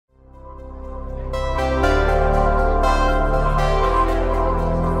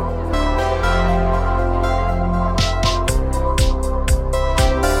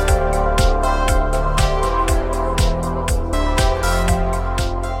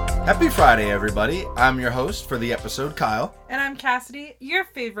Happy Friday, everybody. I'm your host for the episode, Kyle. And I'm Kasidy, your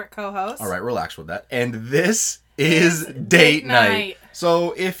favorite co-host. All right, relax with that. And this is Date Night.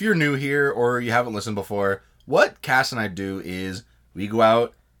 So if you're new here or you haven't listened before, what Cass and I do is we go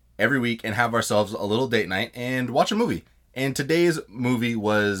out every week and have ourselves a little date night and watch a movie. And today's movie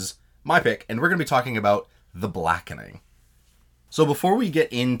was my pick, and we're going to be talking about The Blackening. So before we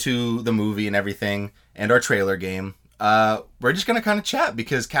get into the movie and everything and our trailer game, we're just going to kind of chat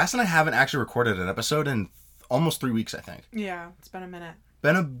because Cass and I haven't actually recorded an episode in almost 3 weeks, I think. Yeah, it's been a minute.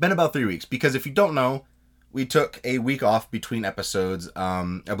 Been about 3 weeks, because if you don't know, we took a week off between episodes.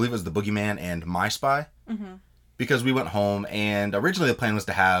 I believe it was The Boogeyman and My Spy. Mm-hmm. Because we went home, and originally the plan was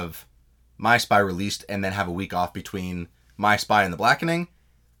to have My Spy released and then have a week off between My Spy and The Blackening.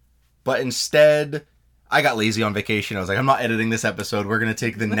 But instead, I got lazy on vacation. I was like, I'm not editing this episode. We're going to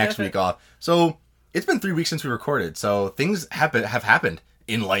take the next week off. So it's been 3 weeks since we recorded. So things have happened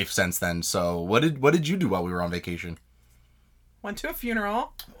in life since then. So what did you do while we were on vacation? Went to a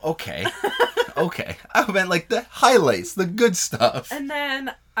funeral. Okay. Okay. I meant like the highlights, the good stuff. And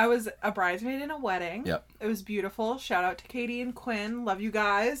then I was a bridesmaid in a wedding. Yep. It was beautiful. Shout out to Katie and Quinn. Love you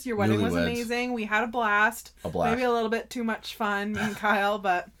guys. Your wedding was Newlyweds. amazing. We had a blast. Maybe a little bit too much fun, me and Kyle,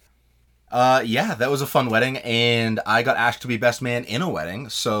 but... Yeah, that was a fun wedding, and I got asked to be best man in a wedding,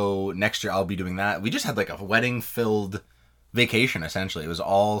 so next year I'll be doing that. We just had like a wedding-filled vacation, essentially. It was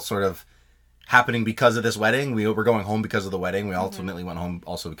all sort of happening because of this wedding. We were going home because of the wedding. We ultimately went home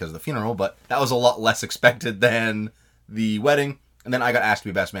also because of the funeral, but that was a lot less expected than the wedding. And then I got asked to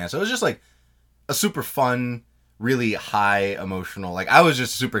be best man. So it was just like a super fun, really high emotional, like I was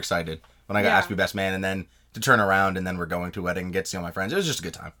just super excited when I got asked to be best man, and then to turn around and then we're going to a wedding and get to see all my friends. It was just a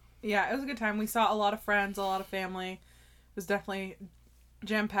good time. Yeah, it was a good time. We saw a lot of friends, a lot of family. It was definitely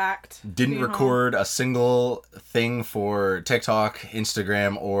jam-packed. Didn't record a single thing for TikTok,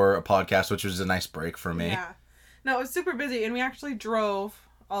 Instagram, or a podcast, which was a nice break for me. Yeah. No, it was super busy, and we actually drove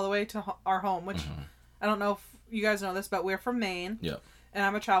all the way to our home, which I don't know if you guys know this, but we're from Maine. Yeah. And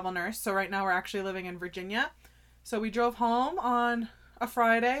I'm a travel nurse, so right now we're actually living in Virginia. So we drove home on a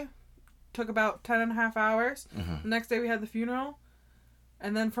Friday. Took about 10.5 hours. The next day we had the funeral.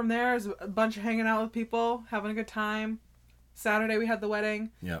 And then from there, it was a bunch of hanging out with people, having a good time. Saturday, we had the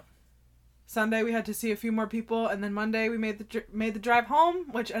wedding. Yep. Sunday, we had to see a few more people. And then Monday, we made the drive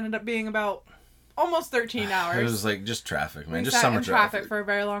home, which ended up being about almost 13 hours. It was like just traffic, man. We just sat summer in traffic for a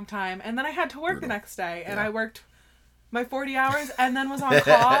very long time. And then I had to work the next day. And I worked my 40 hours and then was on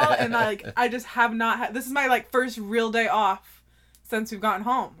call. And I just have not had... This is my first real day off since we've gotten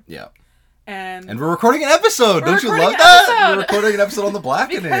home. Yeah. And we're recording an episode. Don't you love that? We're recording an episode on The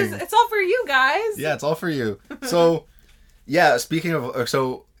Blackening. Because it's all for you guys. Yeah, it's all for you. So, yeah, speaking of...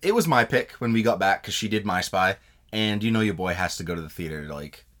 So, it was my pick when we got back because she did My Spy. And you know your boy has to go to the theater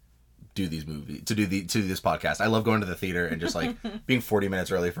to, do these movies... To do this podcast. I love going to the theater and just, being 40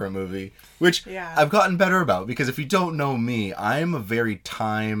 minutes early for a movie. Which I've gotten better about. Because if you don't know me, I'm a very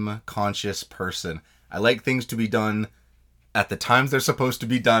time-conscious person. I like things to be done at the times they're supposed to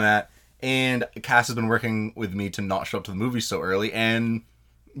be done at. And Cass has been working with me to not show up to the movies so early, and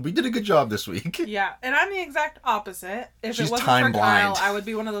we did a good job this week. Yeah, and I'm the exact opposite. If She's it wasn't time for Kyle, blind. I would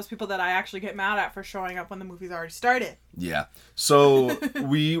be one of those people that I actually get mad at for showing up when the movie's already started. Yeah. So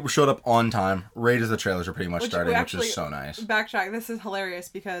we showed up on time, right as the trailers were pretty much starting, which was so nice. Backtrack, this is hilarious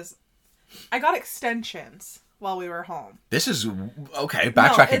because I got extensions while we were home. This is, okay,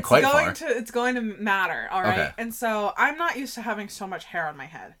 backtracking quite far. It's going to matter, alright? Okay. And so I'm not used to having so much hair on my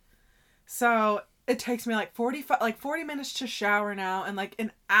head. So it takes me 40 minutes to shower now and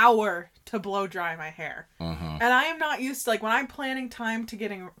an hour to blow dry my hair. And I am not used to, when I'm planning time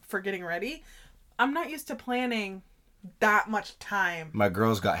for getting ready, I'm not used to planning that much time. My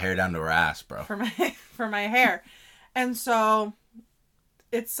girl's got hair down to her ass, bro. For my hair. And so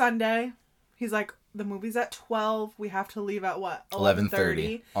it's Sunday. He's like, the movie's at 12. We have to leave at what?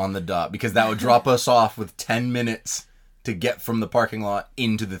 11:30 on the dot, because that would drop us off with 10 minutes to get from the parking lot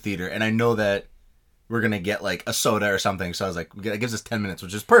into the theater. And I know that we're going to get a soda or something. So I was like, it gives us 10 minutes,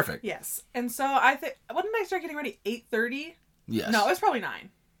 which is perfect. Yes. And so I think, when did I start getting ready? 8:30? Yes. No, it was probably 9.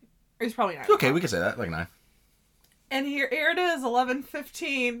 It was probably 9. Okay, we can say that, 9. And here it is,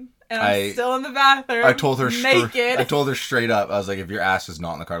 11:15, and I'm still in the bathroom. I told her naked. I told her straight up. I was like, if your ass is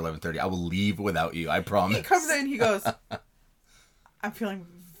not in the car at 11:30, I will leave without you. I promise. He comes in, he goes, I'm feeling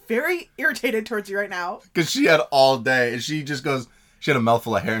very irritated towards you right now. Because she had all day, and she just goes, she had a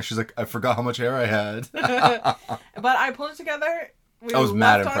mouthful of hair, and she's like, I forgot how much hair I had. But I pulled it together. I was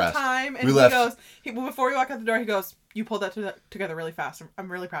mad impressed. On time, and we left. Before we walk out the door, he goes, you pulled that together really fast. I'm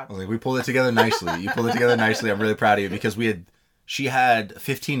really proud. I was like, we pulled it together nicely. You pulled it together nicely. I'm really proud of you, because she had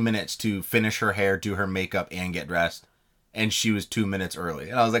 15 minutes to finish her hair, do her makeup, and get dressed. And she was 2 minutes early.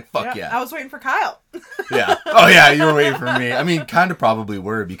 And I was like, fuck yeah. I was waiting for Kyle. Yeah. Oh, yeah, you were waiting for me. I mean, kind of probably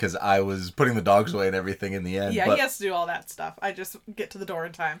were because I was putting the dogs away and everything in the end. Yeah, he has to do all that stuff. I just get to the door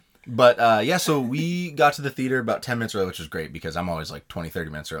in time. But, yeah, so we got to the theater about 10 minutes early, which was great because I'm always like 20, 30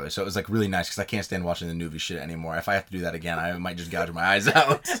 minutes early. So it was like really nice because I can't stand watching the movie shit anymore. If I have to do that again, I might just gouge my eyes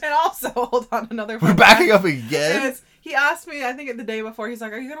out. And also, hold on, another We're backing up again? He asked me, I think the day before, he's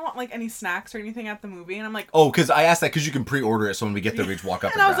like, are you going to want like any snacks or anything at the movie? And I'm like... Oh, because I asked that because you can pre-order it so when we get there, we just walk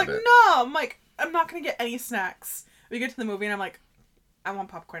up and I was grab like, it. no! I'm like, I'm not going to get any snacks. We get to the movie and I'm like, I want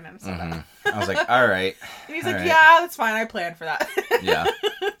popcorn and soda. Mm-hmm. I was like, all right. And he's like, yeah, that's fine. I planned for that. Yeah,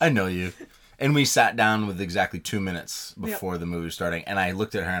 I know you. And we sat down with exactly 2 minutes before the movie was starting. And I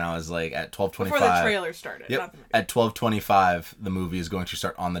looked at her and I was like, at 12:25. Before the trailer started. Yep. Not the movie. At 12:25, the movie is going to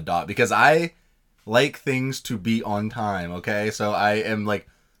start on the dot. Because I like things to be on time, okay? So I am like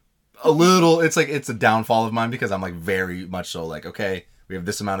a little, it's a downfall of mine because I'm like very much so like, okay, we have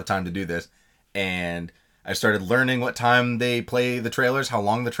this amount of time to do this. And I started learning what time they play the trailers, how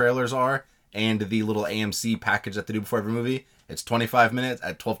long the trailers are, and the little AMC package that they do before every movie. It's 25 minutes.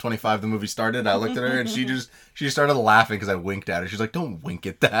 At 12:25, the movie started. I looked at her and she started laughing because I winked at her. She's like, "Don't wink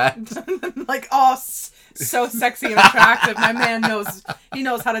at that." Like, oh, so sexy and attractive. My man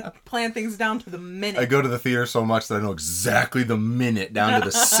knows how to plan things down to the minute. I go to the theater so much that I know exactly the minute down to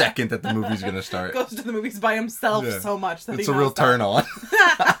the second that the movie's gonna start. Goes to the movies by himself so much that it's a real turn on.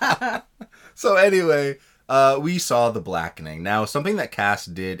 So anyway, we saw The Blackening. Now, something that Cass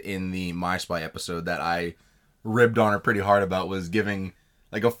did in the My Spy episode that I ribbed on her pretty hard about was giving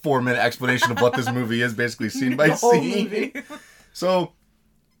like a 4-minute explanation of what this movie is, basically scene by scene. So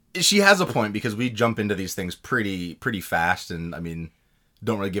she has a point because we jump into these things pretty fast and I mean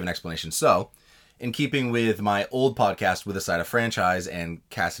don't really give an explanation. So in keeping with my old podcast with a side of franchise and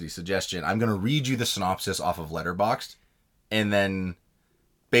Kasidy's suggestion, I'm going to read you the synopsis off of Letterboxd and then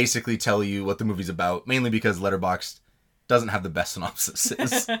basically tell you what the movie's about, mainly because Letterboxd doesn't have the best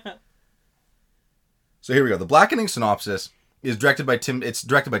synopsises. So here we go. The Blackening synopsis is directed by Tim. It's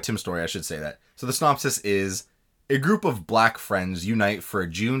directed by Tim Story, I should say that. So the synopsis is: a group of black friends unite for a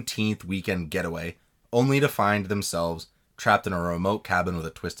Juneteenth weekend getaway, only to find themselves trapped in a remote cabin with a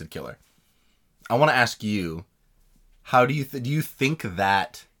twisted killer. I want to ask you, how do you think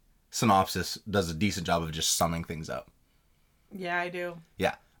that synopsis does a decent job of just summing things up? Yeah, I do.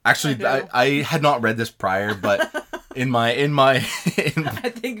 Yeah. Actually, I had not read this prior, but in my I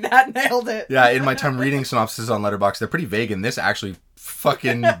think that nailed it. Yeah, in my time reading synopses on Letterboxd, they're pretty vague, and this actually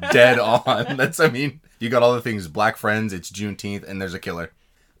fucking dead on. You got all the things, black friends, it's Juneteenth, and there's a killer.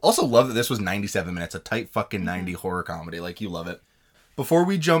 Also love that this was 97 minutes, a tight fucking 90 horror comedy, like you love it. Before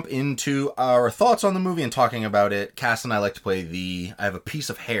we jump into our thoughts on the movie and talking about it, Cass and I like to play I have a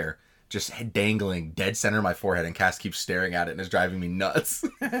piece of hair just dangling dead center of my forehead, and Cass keeps staring at it and it's driving me nuts.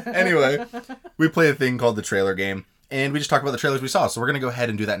 Anyway, we play a thing called the trailer game, and we just talk about the trailers we saw. So we're going to go ahead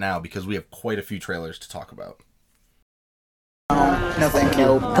and do that now because we have quite a few trailers to talk about. No, thank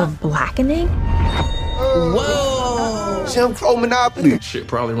you. The Blackening? Whoa! Jim Crow Monopoly. Shit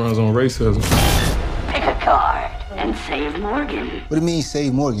probably runs on racism. Pick a card and save Morgan. What do you mean,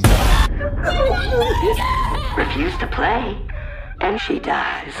 save Morgan? Refuse to play, and she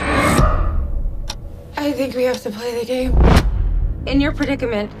dies. I think we have to play the game. In your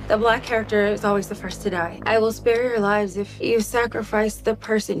predicament, the black character is always the first to die. I will spare your lives if you sacrifice the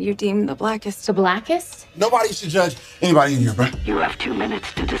person you deem the blackest. The blackest? Nobody should judge anybody in here, bro. You have 2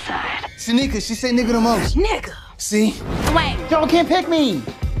 minutes to decide. Shanika, she say nigga the most. Nigga. See? Wait. Y'all can't pick me.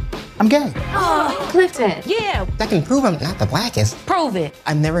 I'm gay. Oh, Clifton. Yeah. I can prove I'm not the blackest. Prove it.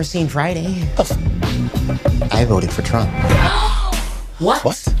 I've never seen Friday. I voted for Trump. What?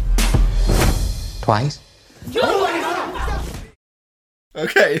 Twice.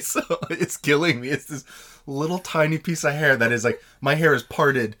 Okay, so it's killing me. It's this little tiny piece of hair that is like, my hair is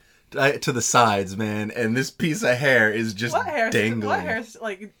parted to the sides, man, and this piece of hair is just dangling. What hair,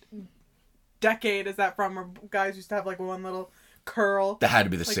 like, decade is that from? Where guys used to have, like, one little curl? That had to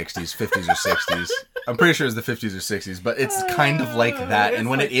be the 60s, 50s or 60s. I'm pretty sure it's the 50s or 60s, but it's kind of like that. And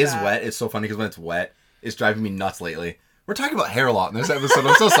when like it is that. wet, it's so funny because when it's wet, it's driving me nuts lately. We're talking about hair a lot in this episode.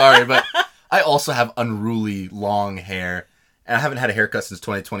 I'm so sorry, but I also have unruly long hair. And I haven't had a haircut since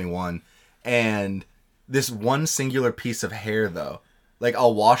 2021. And this one singular piece of hair, though, like,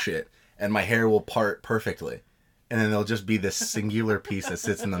 I'll wash it, and my hair will part perfectly. And then there'll just be this singular piece that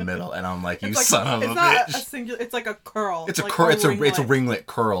sits in the middle. And I'm like, you son of a bitch. It's like a curl. It's a like curl. It's a ringlet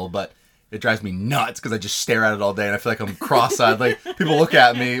curl, but it drives me nuts because I just stare at it all day. And I feel like I'm cross-eyed. Like, people look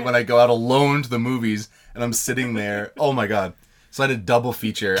at me when I go out alone to the movies, and I'm sitting there. Oh, my God. So I did a double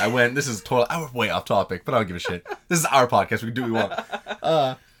feature. This is total. I went way off topic, but I don't give a shit. This is our podcast. We can do what we want.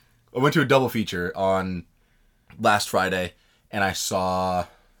 I went to a double feature on last Friday, and I saw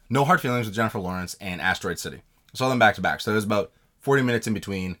No Hard Feelings with Jennifer Lawrence and Asteroid City. I saw them back to back. So it was about 40 minutes in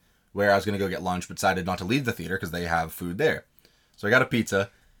between where I was going to go get lunch, but decided not to leave the theater because they have food there. So I got a pizza,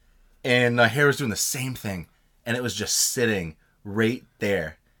 and my hair was doing the same thing, and it was just sitting right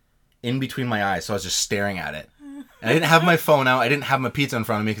there in between my eyes. So I was just staring at it. And I didn't have my phone out. I didn't have my pizza in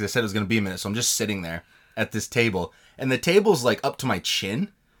front of me because I said it was going to be a minute. So I'm just sitting there at this table. And the table's like up to my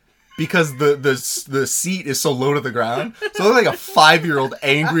chin because the seat is so low to the ground. So I look like a 5-year-old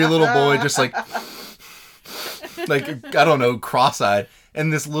angry little boy just like, I don't know, cross-eyed.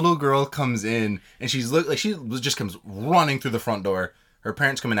 And this little girl comes in and she just comes running through the front door. Her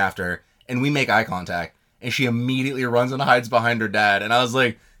parents come in after her and we make eye contact. And she immediately runs and hides behind her dad. And I was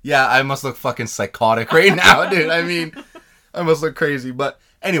like, yeah, I must look fucking psychotic right now, dude. I mean, I must look crazy. But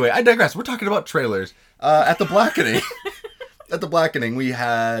anyway, I digress. We're talking about trailers. At the Blackening. At the Blackening, we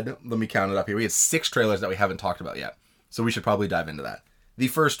had, let me count it up here. We had 6 trailers that we haven't talked about yet. So we should probably dive into that. The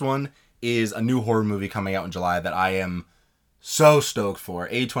first one is a new horror movie coming out in July that I am so stoked for.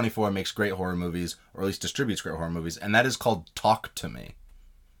 A24 makes great horror movies, or at least distributes great horror movies. And that is called Talk to Me.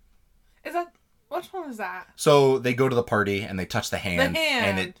 Which one is that? So they go to the party and they touch the hand.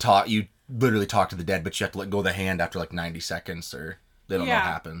 And you literally talk to the dead, but you have to let go of the hand after like 90 seconds or they don't know what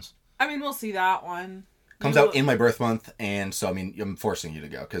happens. I mean, we'll see that one. Comes out in my birth month, and so, I mean, I'm forcing you to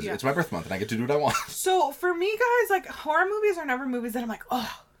go because it's my birth month and I get to do what I want. So for me, guys, like, horror movies are never movies that I'm like,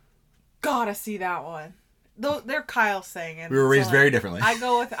 oh, gotta see that one. They're Kyle saying it. We were raised very differently. I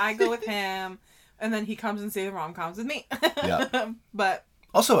go with him, and then he comes and sees the rom-coms with me. Yeah. But...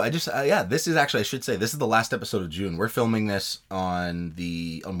 Also, this is actually, I should say, this is the last episode of June. We're filming this on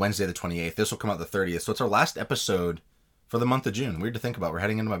Wednesday the 28th. This will come out the 30th. So it's our last episode for the month of June. Weird to think about. We're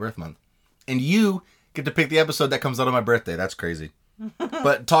heading into my birth month. And you get to pick the episode that comes out on my birthday. That's crazy.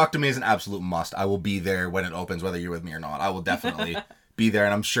 But Talk to Me is an absolute must. I will be there when it opens, whether you're with me or not. I will definitely be there.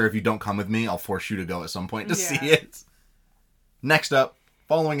 And I'm sure if you don't come with me, I'll force you to go at some point to see it. Next up,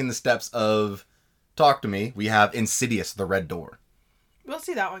 following in the steps of Talk to Me, we have Insidious, The Red Door. We'll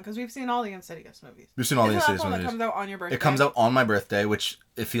see that one because we've seen all the Insidious movies. We've seen all the Insidious movies. That comes out on your birthday. It comes out on my birthday, which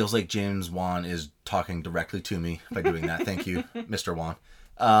it feels like James Wan is talking directly to me by doing that. Thank you, Mr. Wan.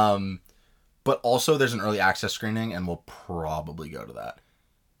 But also there's an early access screening, and we'll probably go to that.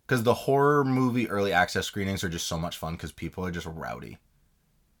 Because the horror movie early access screenings are just so much fun because people are just rowdy.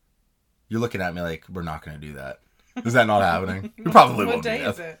 You're looking at me like, we're not going to do that. Is that not happening? We probably won't do that.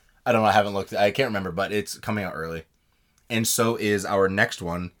 What day is it? I don't know. I haven't looked. I can't remember, but it's coming out early. And so is our next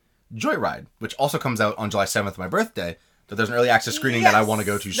one, Joyride, which also comes out on July 7th, my birthday. But there's an early access screening that I want to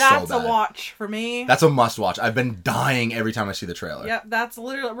go to so bad. That's a watch for me. That's a must watch. I've been dying every time I see the trailer. Yep, that's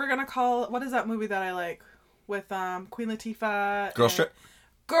literally, we're going to call, what is that movie that I like with Queen Latifah? Girls Trip?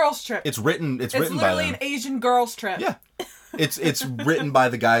 Girls Trip. It's written by them. It's literally an Asian girls trip. Yeah. It's written by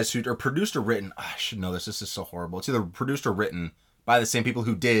the guys who, or produced or written, I should know this. This is so horrible. It's either produced or written by the same people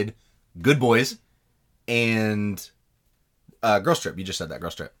who did Good Boys and Girls Trip. You just said that,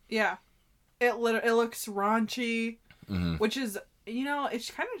 Girls Trip. Yeah. It looks raunchy, which is,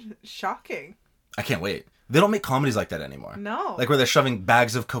 it's kind of shocking. I can't wait. They don't make comedies like that anymore. No. Like where they're shoving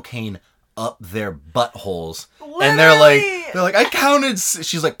bags of cocaine up their buttholes. Literally. And they're like, I counted,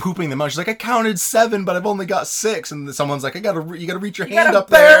 she's like pooping them out. She's like, I counted 7, but I've only got 6. And someone's like, you gotta reach your hand up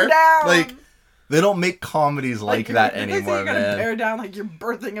there. Down. Like, they don't make comedies like that anymore, you man. gotta bear down like you're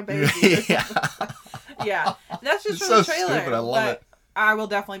birthing a baby. Yeah. Yeah. That's just it's from the so trailer. Stupid. I love it. I will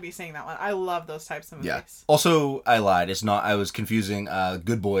definitely be seeing that one. I love those types of movies. Yeah. Also, I lied. It's not. I was confusing.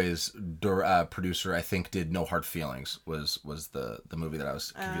 Good Boys producer, I think, did No Hard Feelings. Was the movie that I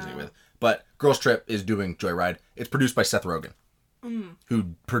was confusing it with. But Girls Trip is doing Joyride. It's produced by Seth Rogen,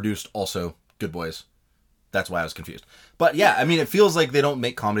 who produced also Good Boys. That's why I was confused. But yeah, I mean, it feels like they don't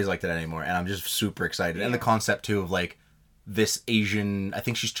make comedies like that anymore, and I'm just super excited. Yeah. And the concept too of like this Asian. I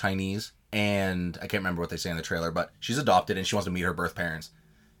think she's Chinese. And I can't remember what they say in the trailer, but she's adopted and she wants to meet her birth parents.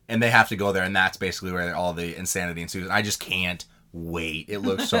 And they have to go there, and that's basically where all the insanity ensues. And I just can't wait. It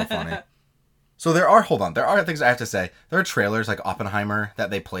looks so funny. So there are things I have to say. There are trailers like Oppenheimer that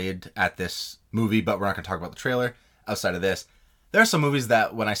they played at this movie, but we're not going to talk about the trailer outside of this. There are some movies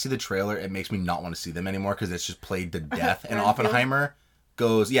that when I see the trailer, it makes me not want to see them anymore because it's just played to death. And Oppenheimer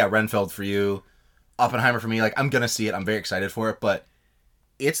goes, yeah, Renfield for you. Oppenheimer for me. Like, I'm going to see it. I'm very excited for it, but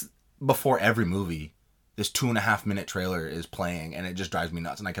it's... Before every movie, this 2.5-minute trailer is playing, and it just drives me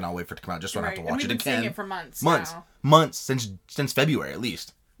nuts, and I cannot wait for it to come out just so I don't have to watch it again. We've been seeing it for months now. Months since February at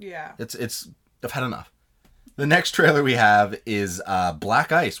least. Yeah, it's I've had enough. The next trailer we have is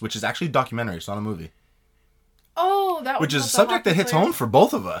Black Ice, which is actually a documentary. It's not a movie. Oh, that was Which is a about the subject that hockey hits players. home for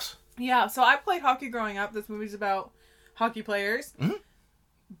both of us. Yeah, so I played hockey growing up. This movie's about hockey players. Mm-hmm.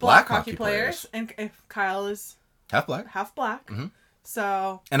 Black hockey hockey players. And if Kyle is Half black. half black. Mm-hmm.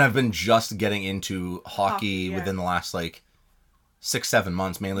 So... And I've been just getting into hockey Hockey, yeah. within the last, 6-7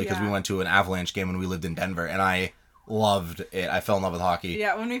 months, mainly because we Yeah. went to an Avalanche game when we lived in Denver, and I loved it. I fell in love with hockey.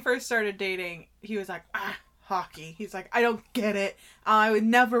 Yeah, when we first started dating, he was like, hockey. He's like, I don't get it. I would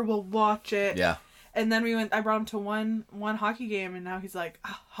never will watch it. Yeah. And then I brought him to one hockey game, and now he's like,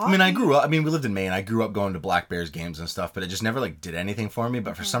 hockey? I mean, we lived in Maine. I grew up going to Black Bears games and stuff, but it just never, did anything for me.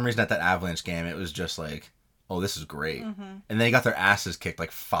 But for some reason at that Avalanche game, it was just oh, this is great. Mm-hmm. And they got their asses kicked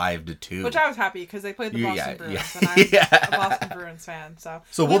 5-2. Which I was happy because they played the Boston Yeah, Bruins, yeah. and I'm a Boston Bruins fan. So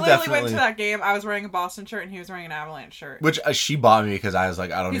So we we'll literally went definitely- to that game. I was wearing a Boston shirt, and he was wearing an Avalanche shirt. Which she bought me because I was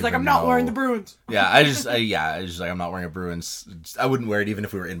like, I don't He's even like, I'm not know. wearing the Bruins. Yeah, I just I'm not wearing a Bruins. I wouldn't wear it even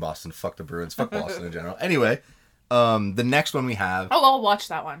if we were in Boston. Fuck the Bruins. Fuck Boston in general. Anyway, the next one we have. Oh, I'll watch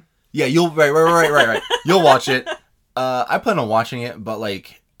that one. Yeah, right. You'll watch it. I plan on watching it, but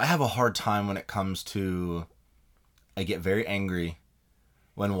I have a hard time when it comes to. I get very angry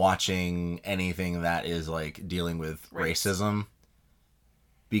when watching anything that is dealing with racism.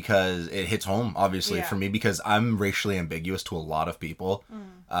 Because it hits home, obviously, for me, because I'm racially ambiguous to a lot of people.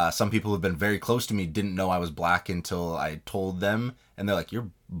 Some people who've been very close to me didn't know I was black until I told them, and they're like, "You're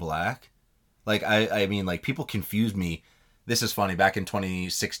black?" I mean, people confused me. This is funny. Back in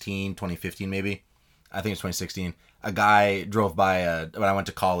 2016, 2015, maybe. I think it's 2016. A guy drove by, when I went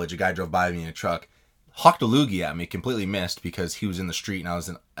to college, a guy drove by me in a truck, hawked a loogie at me, completely missed because he was in the street and I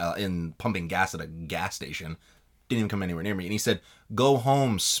was in pumping gas at a gas station. Didn't even come anywhere near me. And he said, "Go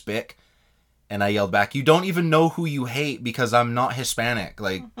home, spick." And I yelled back, "You don't even know who you hate because I'm not Hispanic.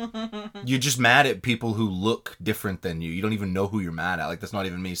 You're just mad at people who look different than you. You don't even know who you're mad at. That's not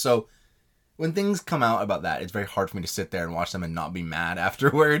even me." So when things come out about that, it's very hard for me to sit there and watch them and not be mad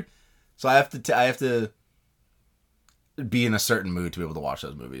afterward. So I have to be in a certain mood to be able to watch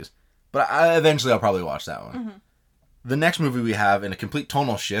those movies. But eventually I'll probably watch that one. Mm-hmm. The next movie we have in a complete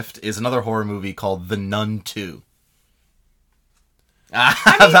tonal shift is another horror movie called The Nun 2. The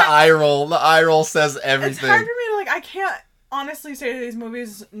eye roll. The eye roll says everything. It's hard for me to I can't honestly say to these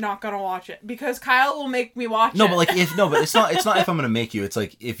movies, not gonna watch it because Kyle will make me watch it. But it's not if I'm gonna make you. It's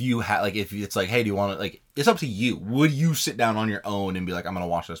if you if it's hey, do you want to it's up to you. Would you sit down on your own and be like, I'm gonna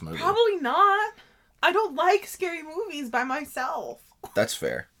watch this movie? Probably not. I don't like scary movies by myself. That's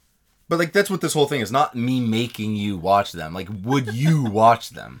fair. But that's what this whole thing is. Not me making you watch them. Would you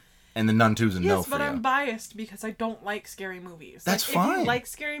watch them? And The Nun 2 is a no for you. Yes, but I'm biased because I don't like scary movies. That's fine. If you like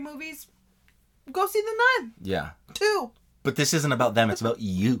scary movies, go see The Nun. Yeah. 2. But this isn't about them. It's about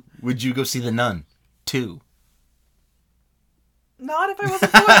you. Would you go see The Nun 2? Not if I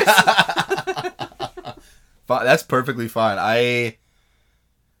wasn't forced. That's perfectly fine. I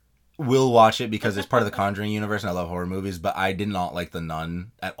will watch it because it's part of the Conjuring universe and I love horror movies, but I did not like The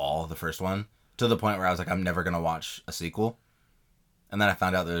Nun at all, the first one, to the point where I was like, I'm never going to watch a sequel. And then I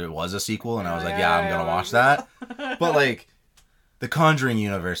found out that it was a sequel and I was like, yeah, I'm going to watch that. But the Conjuring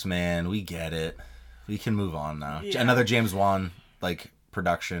universe, man, we get it. We can move on now. Yeah. Another James Wan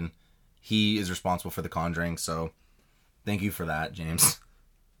production. He is responsible for The Conjuring, so thank you for that, James.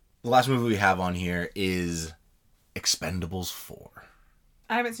 The last movie we have on here is Expendables 4.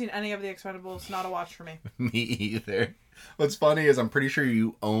 I haven't seen any of the Expendables. Not a watch for me. Me either. What's funny is I'm pretty sure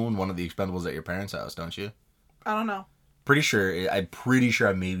you own one of the Expendables at your parents' house, don't you? I don't know. I'm pretty sure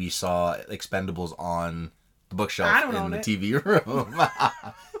I maybe saw Expendables on the bookshelf in the TV room. Yeah,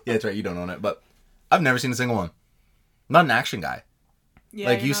 that's right. You don't own it, but I've never seen a single one. I'm not an action guy. Yeah,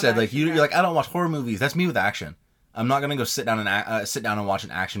 like you said, you're like, I don't watch horror movies. That's me with action. I'm not gonna go sit down and watch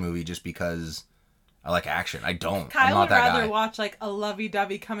an action movie just because I like action. I don't. Kyle I'm not would that rather guy. watch a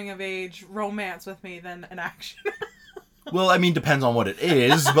lovey-dovey coming-of-age romance with me than an action. Well, I mean, depends on what it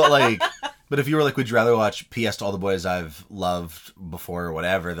is, but but if you were would you rather watch P.S. to All the Boys I've Loved Before or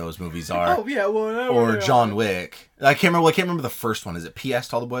whatever those movies are? Oh yeah, whatever. Or John Wick. I can't remember the first one. Is it P.S.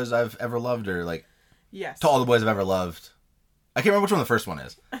 to All the Boys I've Ever Loved or Yes. To All the Boys I've Ever Loved? I can't remember which one the first one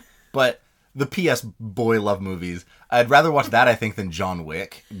is, but the P.S. boy love movies. I'd rather watch that, I think, than John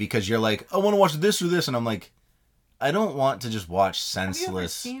Wick because you're I want to watch this or this, and I'm like, I don't want to just watch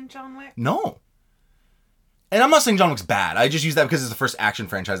senseless. Have you ever seen John Wick? No. And I'm not saying John Wick's bad. I just use that because it's the first action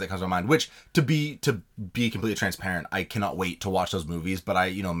franchise that comes to my mind. Which, to be completely transparent, I cannot wait to watch those movies.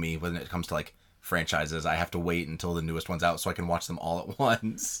 But me, when it comes to franchises, I have to wait until the newest one's out so I can watch them all at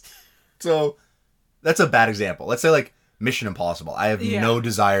once. So that's a bad example. Let's say Mission Impossible. I have no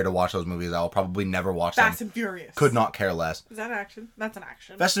desire to watch those movies. I will probably never watch them. Fast and Furious. Could not care less. Is that action? That's an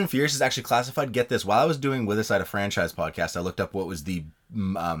action. Fast and Furious is actually classified. Get this. While I was doing With a Side of Franchise podcast, I looked up what was the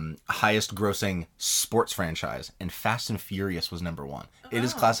highest grossing sports franchise, and Fast and Furious was number 1. It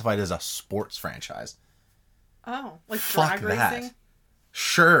is classified as a sports franchise. Oh, like Fuck drag that. racing?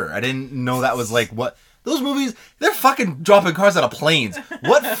 Sure. I didn't know that was like what... Those movies, they're fucking dropping cars out of planes.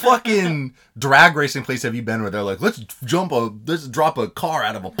 What fucking drag racing place have you been where they're like, let's drop a car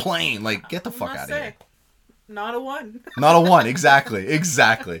out of a plane? Like, get the fuck out of here. Not a 1. Not a 1,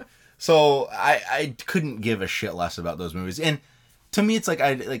 exactly. So I couldn't give a shit less about those movies. And to me, it's like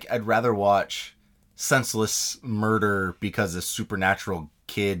I'd rather watch senseless murder because a supernatural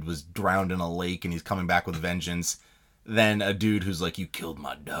kid was drowned in a lake and he's coming back with vengeance than a dude who's like, you killed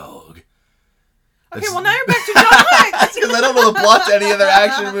my dog. Okay, well now you're back to John Wick. That's because I don't know the plot to any other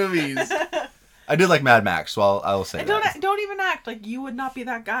action movies. I did like Mad Max, so I'll say that. Don't even act like you would not be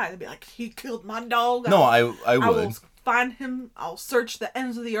that guy. They'd be like, he killed my dog. No, I would. I will find him. I'll search the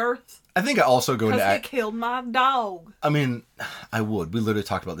ends of the earth. I think I also go into... Because he killed my dog. I mean, I would. We literally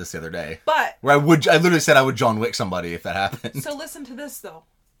talked about this the other day. But... Where I literally said I would John Wick somebody if that happened. So listen to this, though.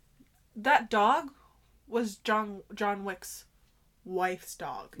 That dog was John Wick's wife's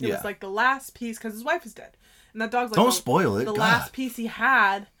dog. It was like the last piece, because his wife is dead. And that dog's like... Don't spoil it, the God. last piece he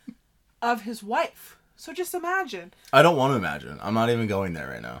had of his wife. So just imagine. I don't want to imagine. I'm not even going there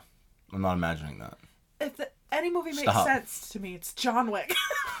right now. I'm not imagining that. If any movie makes sense to me, it's John Wick.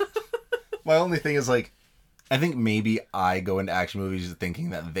 My only thing is, like, I think maybe I go into action movies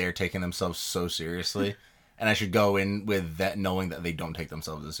thinking that they're taking themselves so seriously, and I should go in with that knowing that they don't take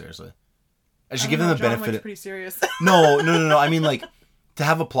themselves as seriously. I should give them the benefit. John Wick's pretty serious. No. I mean, like, to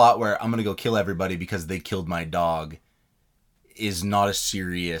have a plot where I'm gonna go kill everybody because they killed my dog is not a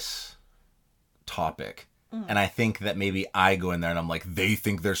serious topic. And I think that maybe I go in there and I'm like, they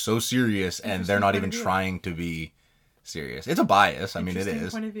think they're so serious and they're not even trying to be serious. It's a bias. I mean, it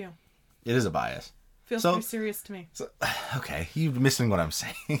is. Point of view. It is a bias. Feels pretty serious to me. So, okay, you're missing what I'm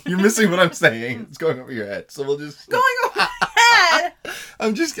saying. You're missing what I'm saying. It's going over your head. So we'll just... Going over my head?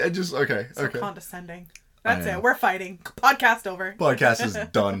 Okay. So condescending. That's it. We're fighting. Podcast over. Podcast is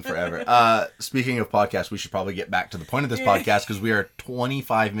done forever. Speaking of podcasts, we should probably get back to the point of this podcast because we are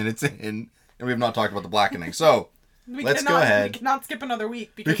 25 minutes in and we have not talked about the Blackening. So let's go ahead. We cannot skip another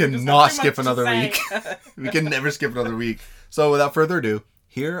week. We cannot skip another week. We can never skip another week. So without further ado,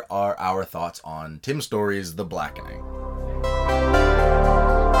 here are our thoughts on Tim Story's The Blackening.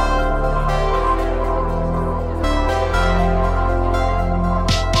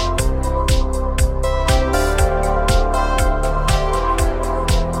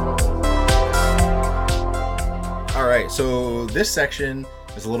 Alright, so this section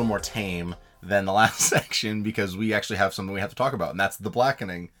is a little more tame than the last section because we actually have something we have to talk about, and that's The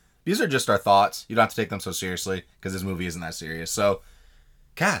Blackening. These are just our thoughts. You don't have to take them so seriously because this movie isn't that serious. So,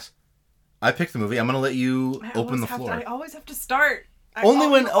 Cass, I picked the movie. I'm going to let you open the floor. I always have to start. Only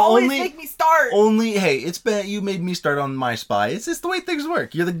make me start. Hey, you made me start on My Spy. It's just the way things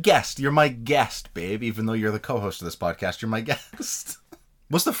work. You're the guest. You're my guest, babe. Even though you're the co-host of this podcast, you're my guest.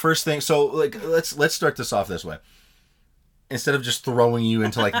 What's the first thing? So, like, let's start this off this way. Instead of just throwing you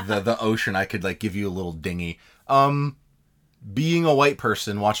into like the ocean, I could like give you a little dinghy. Being a white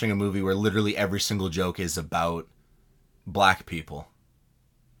person watching a movie where literally every single joke is about black people.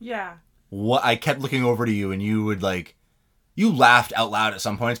 Yeah. What I kept looking over to you and you would like, you laughed out loud at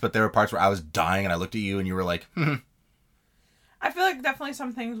some points, but there were parts where I was dying and I looked at you and you were like, I feel like definitely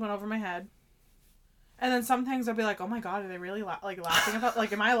some things went over my head. And then some things I'd be like, oh my God, are they really laughing about,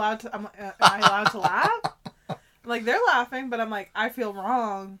 like, am I allowed to laugh? Like, they're laughing, but I'm like, I feel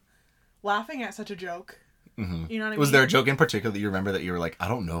wrong laughing at such a joke. Mm-hmm. You know what I mean? Was there a joke in particular that you remember that you were like, I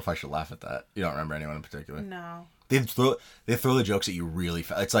don't know if I should laugh at that? You don't remember anyone in particular? No. They throw the jokes at you really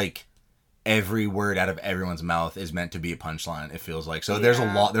fast. It's like every word out of everyone's mouth is meant to be a punchline, it feels like. So there's a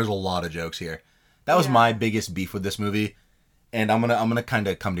lot of jokes here. That was my biggest beef with this movie. And I'm gonna kind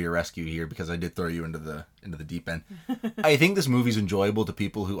of come to your rescue here because I did throw you into the deep end. I think this movie's enjoyable to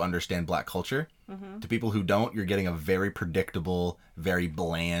people who understand black culture. Mm-hmm. To people who don't, you're getting a very predictable, very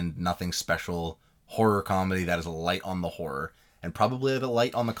bland, nothing special horror comedy that is light on the horror and probably a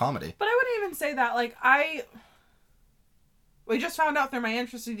light on the comedy. But I wouldn't even say that. Like we just found out through my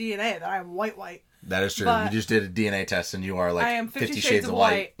interesting DNA that I'm white. That is true. You just did a DNA test and you are like I am 50 shades of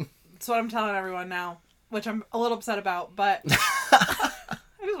white. That's what I'm telling everyone now. Which I'm a little upset about, but I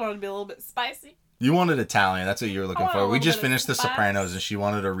just wanted to be a little bit spicy. You wanted Italian. That's what you were looking for. We just finished The spice. Sopranos, and she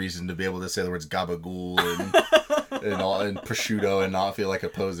wanted a reason to be able to say the words gabagool and prosciutto and not feel like a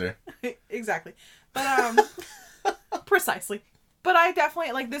poser. Exactly. But, Precisely. But I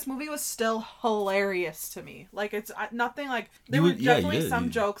definitely, like, this movie was still hilarious to me. Like, it's nothing, like, there were definitely some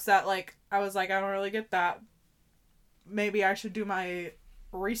jokes that, like, I was like, I don't really get that. Maybe I should do my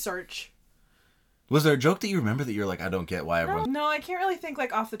research. Was there a joke that you remember that you're like, I don't get why everyone... No, I can't really think,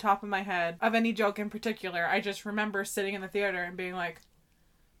 like, off the top of my head of any joke in particular. I just remember sitting in the theater and being like,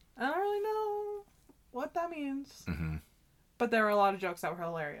 I don't really know what that means. Mm-hmm. But there were a lot of jokes that were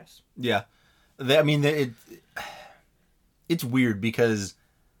hilarious. Yeah. It's weird because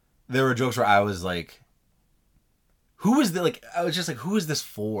there were jokes where I was like, who is the, like, I was just like, who is this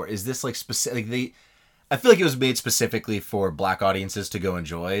for? Is this like specific? Like, I feel like it was made specifically for black audiences to go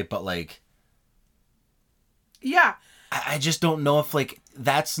enjoy, but like, yeah, I just don't know if like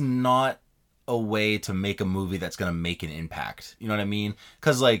that's not a way to make a movie that's going to make an impact. You know what I mean?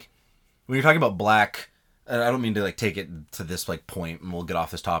 Because like when you're talking about black, I don't mean to like take it to this like point, and we'll get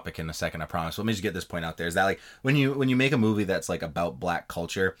off this topic in a second, I promise. Let me just get this point out there. Is that like when you make a movie that's like about black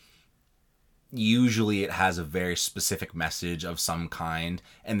culture, usually it has a very specific message of some kind,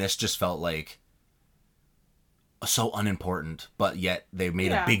 and this just felt like so unimportant, but yet they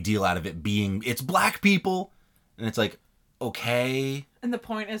made a big deal out of it being it's black people, and it's like, okay. And the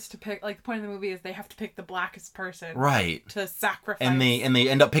point is to pick, like, the point of the movie is they have to pick the blackest person. Right. To sacrifice. And they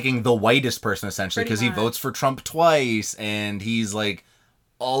end up picking the whitest person, essentially, because he votes for Trump twice, and he's, like,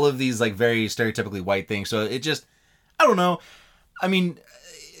 all of these, like, very stereotypically white things. So it just, I don't know. I mean,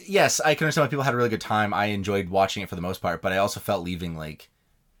 yes, I can understand why people had a really good time. I enjoyed watching it for the most part, but I also felt leaving, like,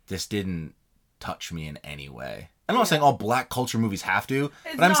 this didn't touch me in any way. I'm not saying all black culture movies have to,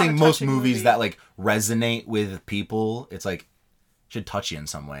 but I'm saying most movies that, like, resonate with people, it's like, should touch you in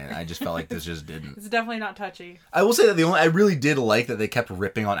some way, and I just felt like this just didn't. It's definitely not touchy. I will say that I really did like that they kept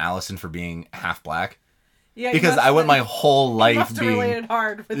ripping on Allison for being half black. Yeah, because I went my whole life being related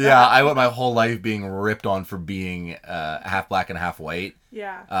hard with that. I went my whole life being ripped on for being half black and half white.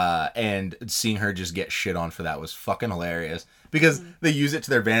 Yeah. And seeing her just get shit on for that was fucking hilarious because they use it to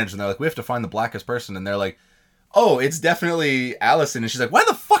their advantage, and they're like, we have to find the blackest person, and they're like, oh, it's definitely Allison. And she's like, why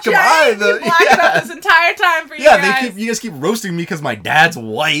the fuck am I the... black this entire time for you guys. You guys keep roasting me because my dad's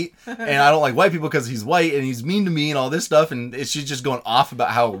white, and I don't like white people because he's white, and he's mean to me and all this stuff, and she's just going off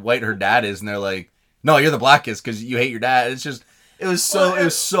about how white her dad is, and they're like, no, you're the blackest because you hate your dad. It's just... It was so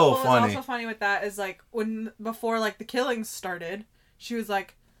funny. What's also funny with that is, like, before, like, the killings started, she was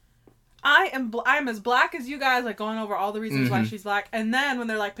like, I'm as black as you guys, like, going over all the reasons why she's black. And then when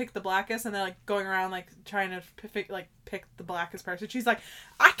they're like, pick the blackest, and they're like going around like trying to pick the blackest person, she's like,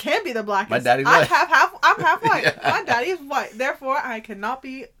 I can't be the blackest. My daddy's white. I'm half white. Yeah. My daddy is white. Therefore, I cannot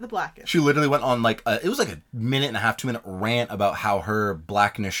be the blackest. She literally went on like it was like a 1.5-2 minute rant about how her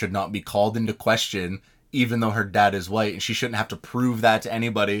blackness should not be called into question, even though her dad is white, and she shouldn't have to prove that to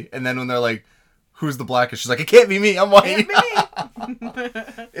anybody. And then when they're like, who's the blackest? She's like, it can't be me. I'm white. It can't be me.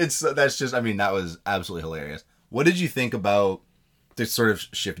 That's just, I mean, that was absolutely hilarious. What did you think about, to sort of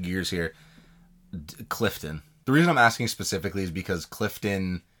shift gears here, Clifton? The reason I'm asking specifically is because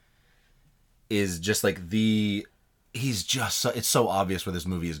Clifton is just like he's just, it's so obvious where this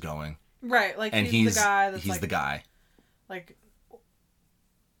movie is going. Right. Like, and he's the guy he's the guy. Like,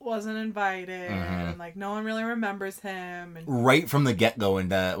 wasn't invited, and like no one really remembers him, and right from the get-go when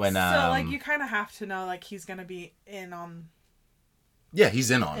so like you kind of have to know like he's gonna be in on he's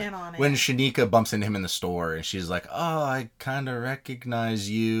in on it when Shanika bumps into him in the store and she's like, oh, I kind of recognize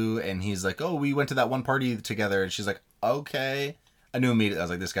you, and he's like, oh, we went to that one party together, and she's like, okay. I knew immediately. I was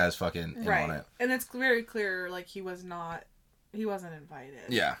like, this guy's fucking in on it, and it's very clear like he wasn't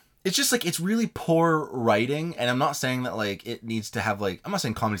invited. It's just, like, it's really poor writing, and I'm not saying that, like, it needs to have, like... I'm not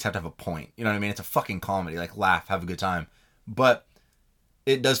saying comedies have to have a point, you know what I mean? It's a fucking comedy, like, laugh, have a good time. But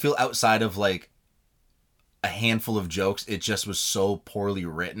it does feel outside of, like, a handful of jokes. It just was so poorly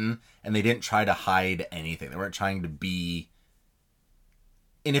written, and they didn't try to hide anything. They weren't trying to be...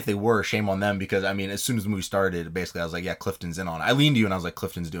 And if they were, shame on them, because, I mean, as soon as the movie started, basically, I was like, yeah, Clifton's in on it. I leaned to you, and I was like,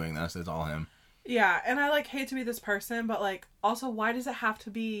 Clifton's doing this. It's all him. Yeah, and I, like, hate to be this person, but, like, also, why does it have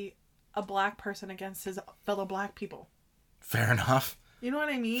to be a black person against his fellow black people? Fair enough. You know what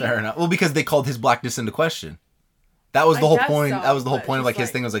I mean? Fair enough. Well, because they called his blackness into question. That was the whole point. That was the whole point of, like,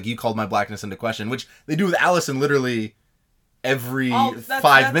 his thing was, like, you called my blackness into question, which they do with Allison literally every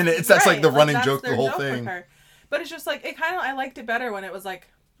 5 minutes. That's, like, the running joke, the whole thing. But it's just, like, it kind of, I liked it better when it was, like,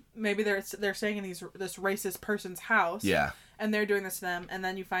 maybe they're staying in this racist person's house. Yeah. And they're doing this to them, and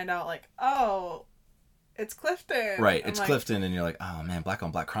then you find out, like, oh, it's Clifton. Right, it's like, Clifton, and you're like, oh, man, black on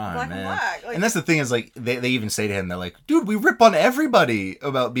black crime, black man. On black. Like, and that's the thing is, like, they even say to him, they're like, dude, we rip on everybody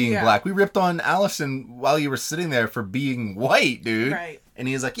about being black. We ripped on Allison while you were sitting there for being white, dude. Right. And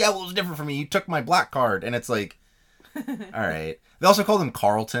he's like, yeah, well, it was different for me. You took my black card. And it's like, All right. They also called him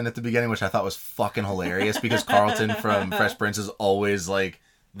Carlton at the beginning, which I thought was fucking hilarious because Carlton from Fresh Prince is always like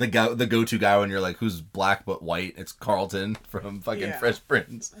the go-to guy when you're like, who's black but white? It's Carlton from fucking Fresh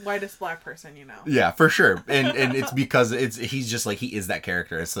Prince. Whitest black person, Yeah, for sure. And it's because he's just like, he is that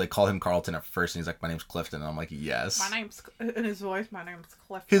character. So they call him Carlton at first, and he's like, my name's Clifton. And I'm like, yes. In his voice, my name's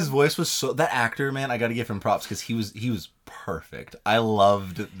Clifton. His voice was that actor, man, I got to give him props because he was perfect. I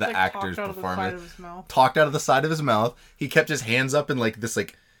loved the actor's performance. Talked out of the side of his mouth. He kept his hands up in like this,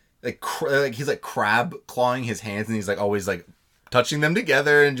 like he's like crab clawing his hands, and he's like always like touching them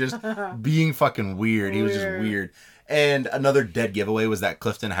together and just being fucking weird. He was just weird. And another dead giveaway was that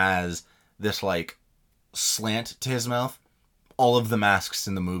Clifton has this like slant to his mouth. All of the masks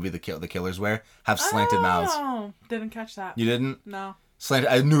in the movie the killers wear have slanted mouths. Oh, didn't catch that. You didn't? No. Slanted.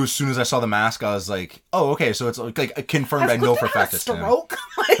 I knew as soon as I saw the mask, I was like, "Oh, okay." So it's like confirmed. I know for a fact it's him.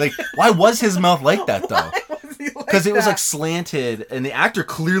 Like, why was his mouth like that though? Because it was like slanted, and the actor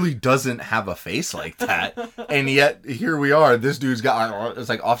clearly doesn't have a face like that, and yet here we are. This dude's got it's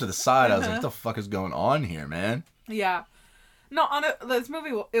like off to the side. I was like, "What the fuck is going on here, man?" Yeah, no, this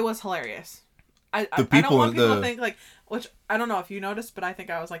movie it was hilarious. I don't want people to think like, which I don't know if you noticed, but I think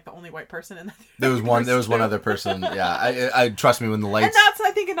I was like the only white person in that. There was one other person. Yeah, I trust me when the lights. And that's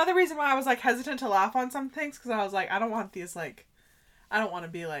I think another reason why I was like hesitant to laugh on some things because I was like, I don't want these like, I don't want to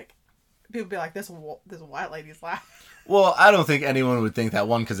be like. People be like, this white lady's laughing. Well, I don't think anyone would think that,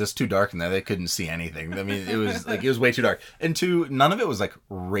 one, because it's too dark in there. They couldn't see anything. I mean, it was way too dark. And two, none of it was like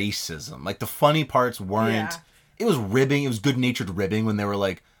racism. Like the funny parts weren't. Yeah. It was ribbing. It was good-natured ribbing when they were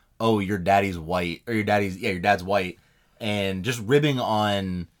like, oh, your daddy's white. Or your dad's white. And just ribbing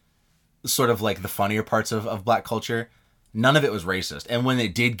on sort of like the funnier parts of black culture. None of it was racist. And when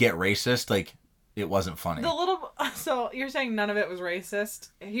it did get racist, like, it wasn't funny. So you're saying none of it was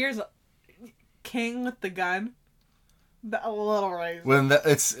racist. Here's King with the gun. A little racist. When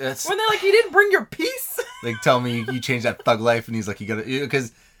it's when they're like, you didn't bring your piece. Like, tell me you changed that thug life, and he's like, you gotta,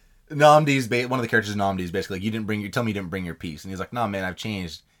 because Namdi's one of the characters, Namdi's basically like, tell me you didn't bring your piece, and he's like, nah, man, I've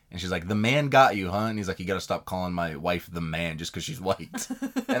changed. And she's like, the man got you, huh? And he's like, you gotta stop calling my wife the man just because she's white.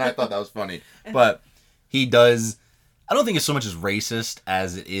 And I thought that was funny, but he does. I don't think it's so much as racist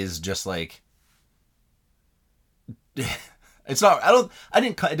as it is just like. It's not.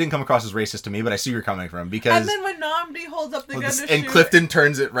 It didn't come across as racist to me, but I see where you're coming from because. And then when Namdi holds up the gun to shoot, and Clifton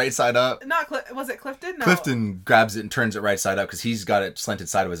turns it right side up. Was it Clifton? No. Clifton grabs it and turns it right side up because he's got it slanted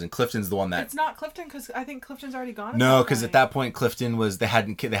sideways, and Clifton's the one that. It's not Clifton because I think Clifton's already gone. No, because at that point Clifton was they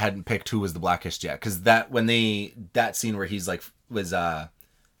hadn't picked who was the blackest yet because that scene where he's like was let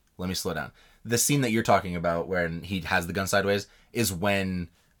me slow down. The scene that you're talking about when he has the gun sideways is when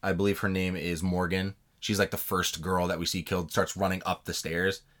I believe her name is Morgan. She's like the first girl that we see killed, starts running up the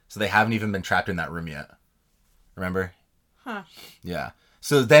stairs. So they haven't even been trapped in that room yet. Remember? Huh. Yeah.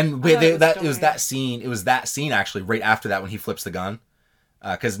 So then it was that scene actually right after that when he flips the gun.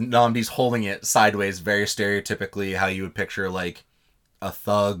 Because Namdi's holding it sideways, very stereotypically how you would picture like a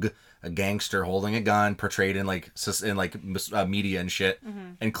thug, a gangster holding a gun portrayed in media and shit.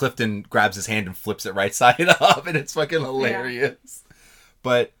 Mm-hmm. And Clifton grabs his hand and flips it right side up, and it's fucking hilarious. Yeah.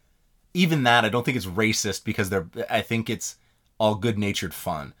 But even that, I don't think it's racist because I think it's all good-natured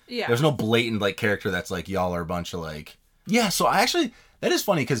fun. Yeah. There's no blatant like character that's like, y'all are a bunch of like. Yeah, so that is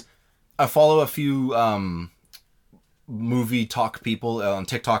funny because I follow a few movie talk people on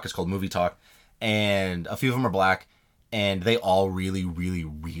TikTok. It's called Movie Talk, and a few of them are black, and they all really, really,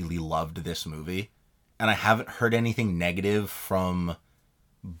 really loved this movie, and I haven't heard anything negative from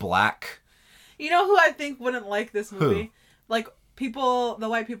black. You know who I think wouldn't like this movie? Who? Like the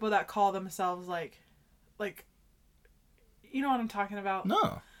white people that call themselves like, you know what I'm talking about?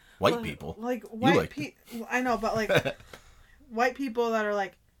 No, white people. Like white people. I know, but like white people that are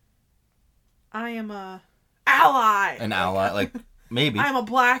like, I am a ally. An ally, like maybe. I'm a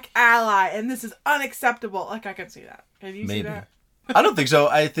black ally, and this is unacceptable. Like I can see that. Can you see that? I don't think so.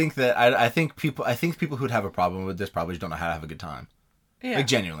 I think that I think people who'd have a problem with this probably just don't know how to have a good time. Yeah. Like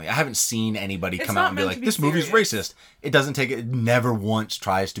genuinely, I haven't seen anybody come out and be like, "This movie's racist." It doesn't take it. Never once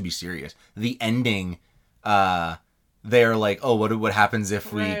tries to be serious. The ending, they're like, "Oh, what happens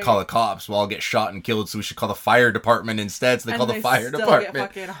if we call the cops? Well, I'll get shot and killed, so we should call the fire department instead." So they call the fire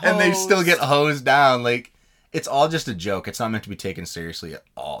department, and they still get hosed down. Like it's all just a joke. It's not meant to be taken seriously at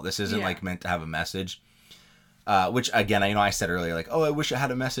all. This isn't like meant to have a message. Which again, I said earlier, like, "Oh, I wish it had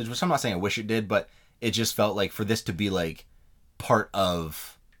a message," which I'm not saying I wish it did, but it just felt like for this to be like part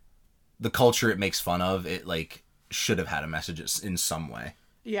of the culture it makes fun of, it like should have had a message in some way.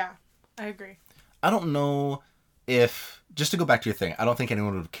 Yeah, I agree. I don't know if, just to go back to your thing, I don't think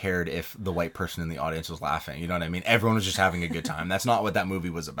anyone would have cared if the white person in the audience was laughing. You know what I mean? Everyone was just having a good time. That's not what that movie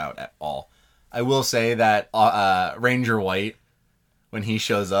was about at all. I will say that Ranger White, when he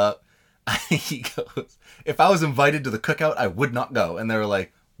shows up, he goes, if I was invited to the cookout, I would not go. And they were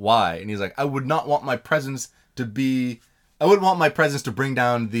like, why? And he's like, I wouldn't want my presence to bring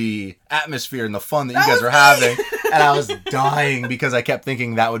down the atmosphere and the fun that you guys are having. And I was dying because I kept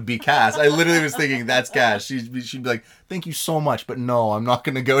thinking that would be Cass. I literally was thinking, that's Cass. She'd be like, thank you so much, but no, I'm not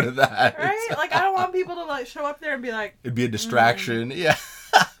going to go to that. Right? Like, I don't want people to, like, show up there and be like... It'd be a distraction. Yeah.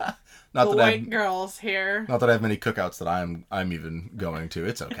 Not the white girls here. Not that I have many cookouts that I'm even going to.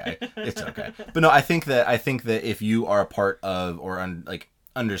 It's okay. It's okay. But no, I think that if you are a part of or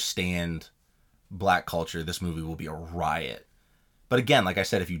understand Black culture, this movie will be a riot. But again, like I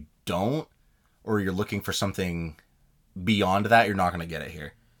said, if you don't, or you're looking for something beyond that, you're not going to get it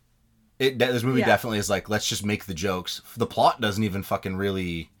here. This movie definitely is like, let's just make the jokes. The plot doesn't even fucking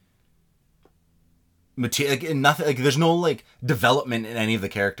really... nothing, like there's no like development in any of the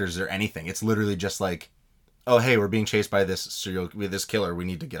characters or anything. It's literally just like, oh hey, we're being chased by this killer, we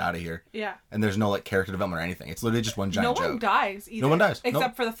need to get out of here. Yeah. And there's no like character development or anything. It's literally just one giant joke. No one dies either. No one dies.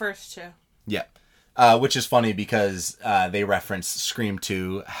 Except for the first two. Yeah. Which is funny because they reference Scream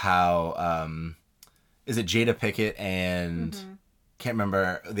 2, how is it Jada Pinkett and can't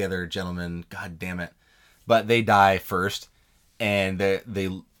remember the other gentleman, god damn it. But they die first, and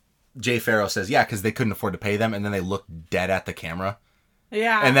they Jay Farrow says, yeah, because they couldn't afford to pay them, and then they look dead at the camera.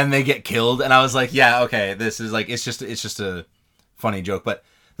 Yeah. And then they get killed, and I was like, yeah, okay, this is like, it's just a funny joke. But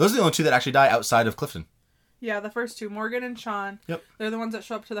those are the only two that actually die outside of Clifton. Yeah, the first two, Morgan and Sean. Yep. They're the ones that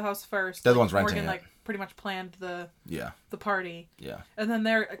show up to the house first. They're the ones renting Morgan, it. like, pretty much planned the party. Yeah. And then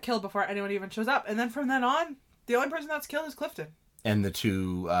they're killed before anyone even shows up. And then from then on, the only person that's killed is Clifton. And the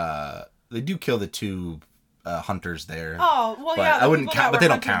two, they do kill the two hunters there. Oh, well, yeah. I wouldn't count, but they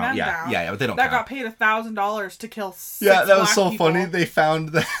don't count. Yeah, but they don't count. That got paid $1,000 to kill 6 Yeah, that was black so people. funny. They found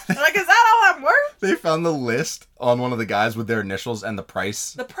the... like, is that all I'm worth? They found the list on one of the guys with their initials and the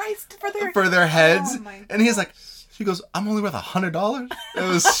price. The price for their heads. Oh my and he's like, she goes, I'm only worth $100? It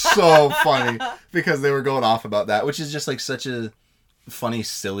was so funny because they were going off about that, which is just like such a funny,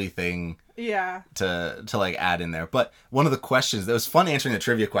 silly thing. Yeah. To like add in there. But one of the questions, it was fun answering the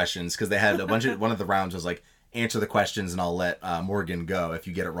trivia questions because they had a bunch of, one of the rounds was like, answer the questions and I'll let Morgan go. If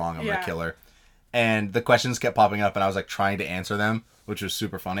you get it wrong, I'm gonna kill her. And the questions kept popping up and I was like trying to answer them, which was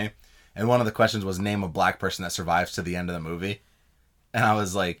super funny. And one of the questions was name a black person that survives to the end of the movie. And I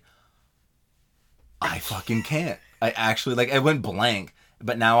was like, I fucking can't. I actually, like, I went blank.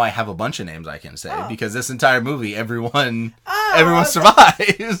 But now I have a bunch of names I can say because this entire movie, everyone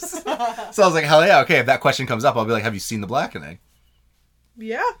survives. So I was like, hell yeah, okay. If that question comes up, I'll be like, have you seen The Blackening?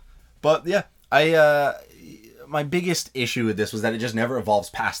 Yeah. But yeah, my biggest issue with this was that it just never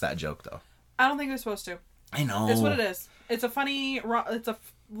evolves past that joke, though. I don't think it was supposed to. I know. It's what it is. It's a funny. It's a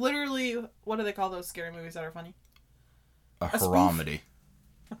literally. What do they call those scary movies that are funny? A haramedy.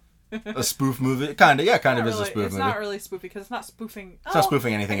 A spoof movie, kind of, yeah, kind of is a spoof movie. It's not really spoofy because it's not spoofing. It's not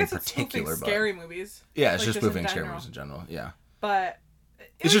spoofing anything in it's particular, spoofing scary movies. Yeah, it's just spoofing scary movies in general. Yeah, but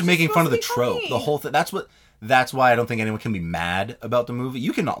it's just making fun of the trope, the whole thing. That's why I don't think anyone can be mad about the movie.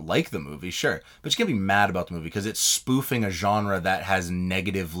 You cannot like the movie, sure, but you can't be mad about the movie because it's spoofing a genre that has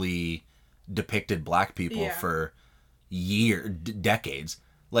negatively depicted black people for decades.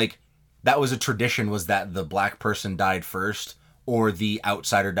 Like that was a tradition, was that the black person died first. Or the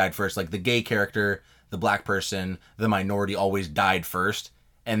outsider died first. Like the gay character, the black person, the minority always died first.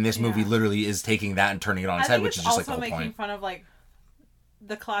 And this movie literally is taking that and turning it on its head, which is just like the whole point. Also making fun of like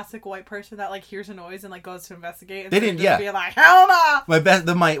the classic white person that like hears a noise and like goes to investigate. And they didn't, be like, hell no!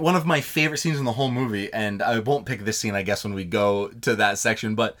 One of my favorite scenes in the whole movie, and I won't pick this scene, I guess, when we go to that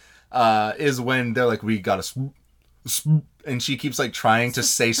section, but is when they're like, we gotta swoop, and she keeps like trying to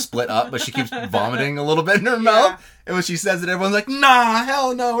say split up, but she keeps vomiting a little bit in her mouth. And when she says it, everyone's like, nah,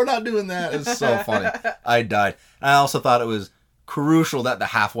 hell no, we're not doing that. It's so funny. I died. And I also thought it was crucial that the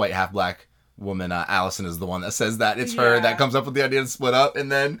half white, half black woman, Allison, is the one that says that. It's her that comes up with the idea to split up.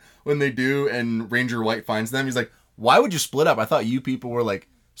 And then when they do, and Ranger White finds them, he's like, why would you split up? I thought you people were like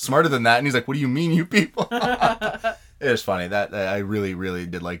smarter than that. And he's like, what do you mean, you people? It was funny. That I really, really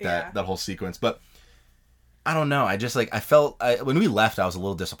did like that whole sequence. But I don't know. I just like, I felt, when we left, I was a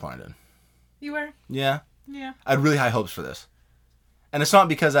little disappointed. You were? Yeah. Yeah. I had really high hopes for this. And it's not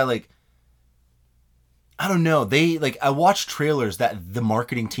because I don't know. I watched trailers that the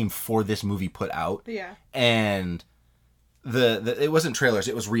marketing team for this movie put out. Yeah. And it wasn't trailers,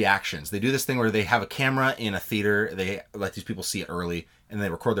 it was reactions. They do this thing where they have a camera in a theater, they let these people see it early, and they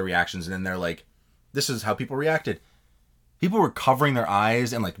record their reactions, and then they're like, this is how people reacted. People were covering their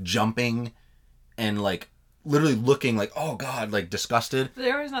eyes and like jumping and like literally looking like, oh god, like disgusted.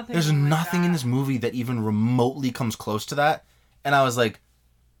 There was nothing. There's nothing in this movie that even remotely comes close to that. And I was like,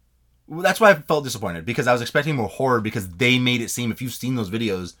 that's why I felt disappointed, because I was expecting more horror, because they made it seem, if you've seen those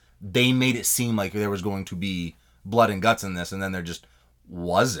videos, they made it seem like there was going to be blood and guts in this, and then there just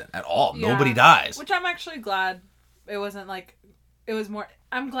wasn't at all. Yeah. Nobody dies. Which I'm actually glad it wasn't like, it was more,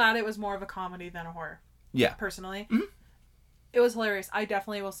 I'm glad it was more of a comedy than a horror. Yeah. Personally. Mm-hmm. It was hilarious. I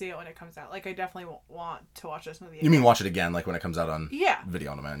definitely will see it when it comes out. Like, I definitely want to watch this movie again. You mean watch it again, like when it comes out on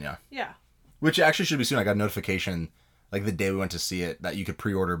video on demand, yeah. Yeah. Which actually should be soon. I got a notification, like the day we went to see it, that you could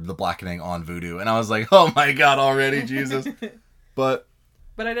pre-order The Blackening on Vudu. And I was like, oh my god, already, Jesus. But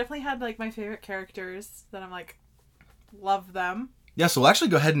I definitely had, like, my favorite characters that I'm like, love them. Yeah, so we'll actually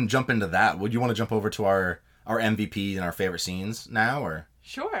go ahead and jump into that. Would you want to jump over to our MVP and our favorite scenes now, or?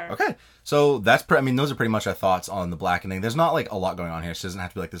 Sure. Okay. So that's those are pretty much our thoughts on The Blackening. There's not like a lot going on here, so it doesn't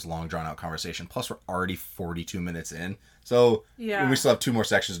have to be like this long drawn out conversation. Plus we're already 42 minutes in. So we still have 2 more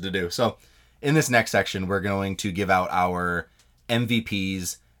sections to do. So in this next section, we're going to give out our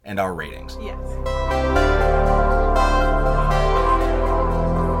MVPs and our ratings. Yes.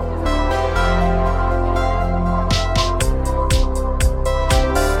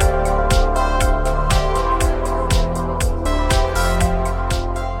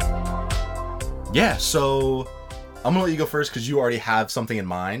 Yeah, so I'm going to let you go first because you already have something in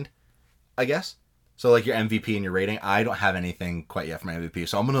mind, I guess. So, like, your MVP and your rating. I don't have anything quite yet for my MVP,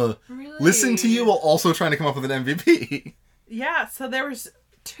 so I'm going to listen to you while also trying to come up with an MVP. Yeah, so there was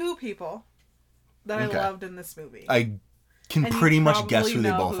 2 people that I loved in this movie. I can pretty much guess who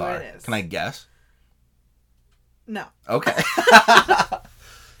they both are. Can I guess? No. Okay.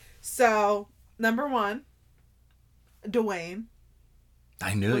 So, number 1, Dwayne.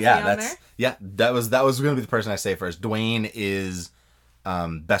 I knew, that was going to be the person I say first. Dwayne is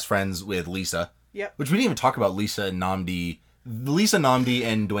best friends with Lisa. Yep. Which we didn't even talk about Lisa and Namdi. Lisa, Namdi,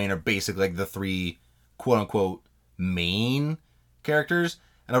 and Dwayne are basically like the 3 quote-unquote main characters.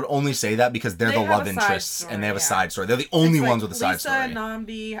 And I would only say that because they're the love interests and they have a side story. They're the only ones with a side story. Lisa and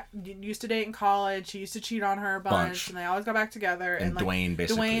Namdi used to date in college. She used to cheat on her a bunch. And they always got back together. And like, Dwayne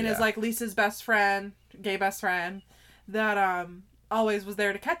basically, Dwayne is like Lisa's best friend, gay best friend, that always was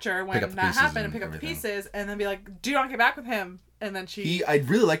there to catch her when that happened and pick up the pieces and then be like, do not get back with him. And then I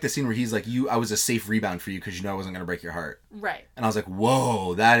really like the scene where he's like, I was a safe rebound for you because you know I wasn't going to break your heart. Right. And I was like,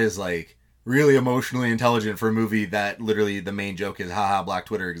 whoa, that is like really emotionally intelligent for a movie that literally the main joke is, haha, Black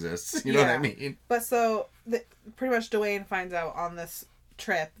Twitter exists. You know what I mean? But so, pretty much Dwayne finds out on this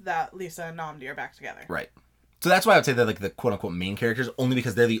trip that Lisa and Namdi are back together. Right. So that's why I would say they're like the quote-unquote main characters, only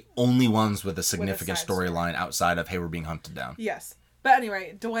because they're the only ones with a significant storyline outside of, hey, we're being hunted down. Yes. But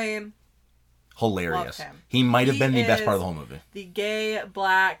anyway, Dwayne... hilarious. He might have been the best part of the whole movie. The gay,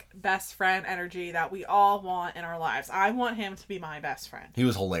 black, best friend energy that we all want in our lives. I want him to be my best friend. He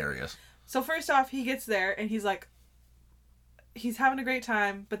was hilarious. So first off, he gets there and he's like... he's having a great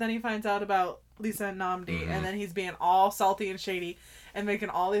time, but then he finds out about Lisa and Namdi, and then he's being all salty and shady and making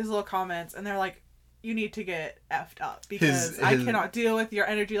all these little comments, and they're like, you need to get effed up because I cannot deal with your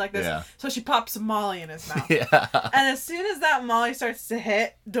energy like this. Yeah. So she pops some Molly in his mouth. Yeah. And as soon as that Molly starts to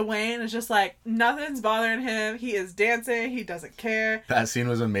hit, Dwayne is just like, nothing's bothering him. He is dancing. He doesn't care. That scene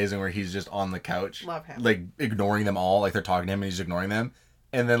was amazing where he's just on the couch. Love him. Like, ignoring them all. Like, they're talking to him and he's ignoring them.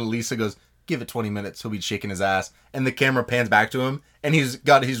 And then Lisa goes, give it 20 minutes. He'll be shaking his ass. And the camera pans back to him and he's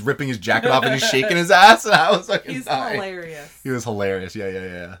ripping his jacket off and he's shaking his ass. And I was like, he's hilarious. He was hilarious.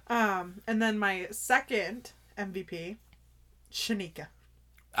 Yeah. And then my second MVP, Shanika.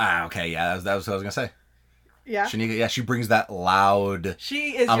 Okay. Yeah, that was what I was going to say. Yeah. Shanika, yeah, she brings that loud,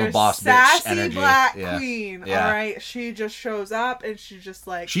 she is I'm your a boss sassy bitch energy. Black queen. Yeah. All right. She just shows up and she's just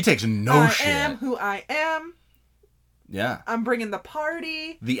like, she takes no shit. I am who I am. Yeah. I'm bringing the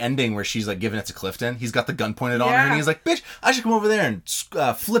party. The ending where she's like giving it to Clifton. He's got the gun pointed on her and he's like, bitch, I should come over there and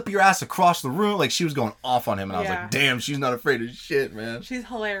flip your ass across the room. Like, she was going off on him and I was like, damn, she's not afraid of shit, man. She's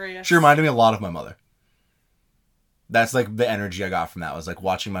hilarious. She reminded me a lot of my mother. That's like the energy I got from that. Was like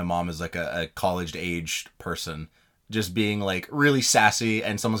watching my mom as like a college-aged person just being like really sassy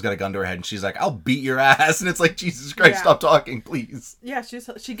and someone's got a gun to her head and she's like, I'll beat your ass. And it's like, Jesus Christ, stop talking, please. Yeah,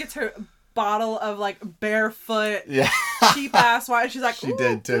 she gets her bottle of like barefoot cheap ass wine. She's like, she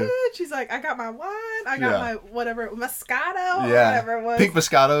did too. Good. She's like, I got my wine, I got my whatever Moscato, or whatever it was, pink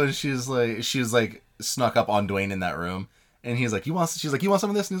Moscato. And she was like snuck up on Dwayne in that room, and she's like, you want some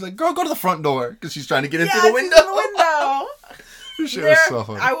of this? And he's like, girl, go to the front door, because she's trying to get into the window. She's in the window. Shit was so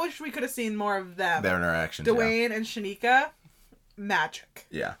funny. I wish we could have seen more of them. Their interactions. Dwayne and Shanika, magic.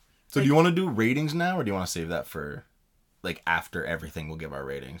 Yeah. So do you want to do ratings now, or do you want to save that for, like, after everything we'll give our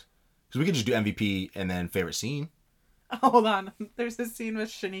ratings? Because we could just do MVP and then favorite scene. Hold on. There's this scene with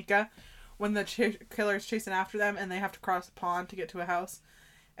Shanika when the killer's chasing after them and they have to cross a pond to get to a house.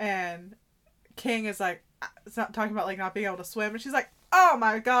 And King is like, talking about like not being able to swim. And she's like, oh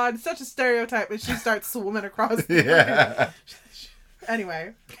my god, such a stereotype. And she starts swimming across the Yeah.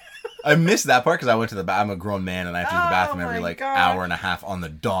 Anyway. I missed that part because I went to the I'm a grown man and I have to use the bathroom every like God. hour and a half on the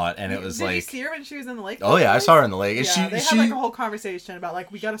dot, and it was Did like. you see her when she was in the lake? Oh yeah, I saw her in the lake. Yeah, they had like a whole conversation about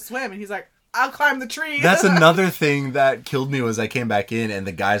like we gotta swim, and he's like, I'll climb the tree. That's another thing that killed me was I came back in and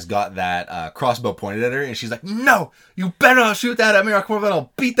the guy's got that crossbow pointed at her, and she's like, "No, you better not shoot that at me, or I'll come over and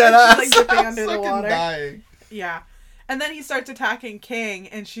I'll beat that ass." She's like dipping under the water. Dying. Yeah. And then he starts attacking King,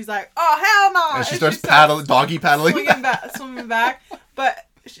 and she's like, "Oh hell no!" And she starts paddling, doggy paddling, swimming back. But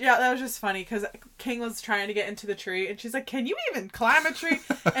yeah, that was just funny because King was trying to get into the tree, and she's like, "Can you even climb a tree?"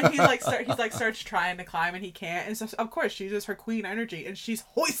 And he starts trying to climb, and he can't. And so of course she uses her queen energy, and she's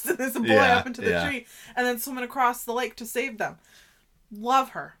hoisting this boy up into the tree, and then swimming across the lake to save them. Love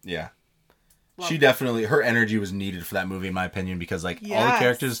her. Yeah. She definitely, her energy was needed for that movie, in my opinion, because like all the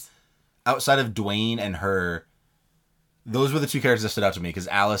characters outside of Dwayne and her, those were the two characters that stood out to me, because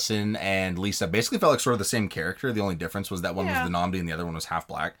Allison and Lisa basically felt like sort of the same character. The only difference was that one was the Namdi and the other one was half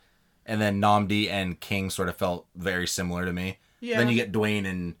black. And then Namdi and King sort of felt very similar to me. Yeah. Then you get Dwayne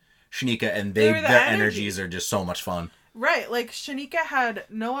and Shanika, and their energies are just so much fun. Right, like Shanika had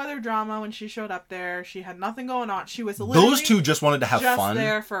no other drama when she showed up there. She had nothing going on. She was literally those two just wanted to have fun.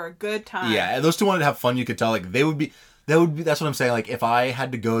 There for a good time. Yeah, those two wanted to have fun. You could tell, like they would be. That's what I'm saying. Like if I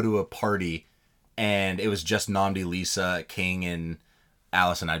had to go to a party, and it was just Namdi, Lisa, King, and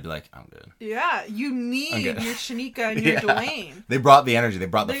Allison, I'd be like, I'm good. Yeah, you need your Shanika and your Dwayne. They brought the energy. They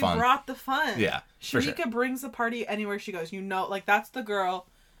brought the fun. They brought the fun. Yeah, Shanika brings the party anywhere she goes. You know, like that's the girl.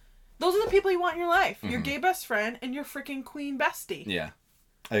 Those are the people you want in your life. Mm-hmm. Your gay best friend and your freaking queen bestie. Yeah,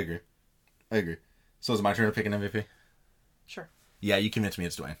 I agree. So is it my turn to pick an MVP? Sure. Yeah, you convinced me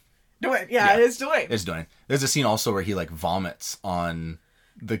it's Dwayne. Dwayne. Yeah, it is Dwayne. It's Dwayne. There's a scene also where he like vomits on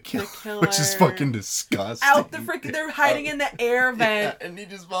the killer, which is fucking disgusting. Out the freaking, they're hiding in the air vent, and he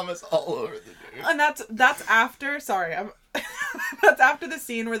just vomits all over the dude. And that's after. Sorry, that's after the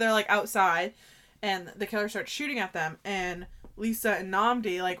scene where they're like outside, and the killer starts shooting at them, and Lisa and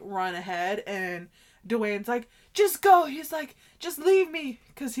Namdi like run ahead, and Dwayne's like, "Just go." He's like, "Just leave me,"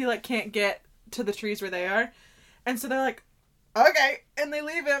 because he like can't get to the trees where they are, and so they're like, "Okay," and they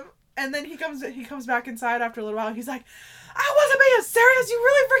leave him, and then he comes back inside after a little while, and he's like, "I wasn't being serious. You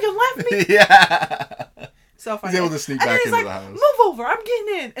really freaking left me." Yeah. So funny. He's able to sneak back into the house. "Move over. I'm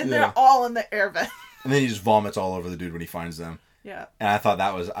getting in," and they're all in the air vent. And then he just vomits all over the dude when he finds them. Yeah. And I thought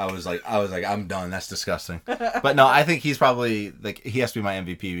I was like, I'm done. That's disgusting. But no, I think he's probably like he has to be my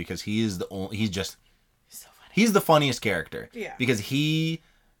MVP because he's so funny. He's the funniest character. Yeah. Because he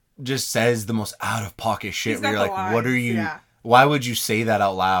just says the most out of pocket shit where you're like, lines. What are you? Yeah. Why would you say that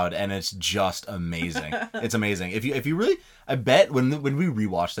out loud? And it's just amazing. It's amazing. If you really, I bet when we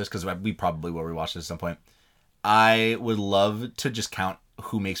rewatch this, because we probably will rewatch this at some point, I would love to just count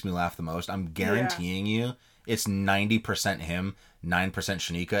who makes me laugh the most. I'm guaranteeing you. It's 90% him, 9%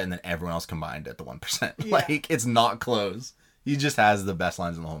 Shanika, and then everyone else combined at the 1%. Yeah. Like, it's not close. He just has the best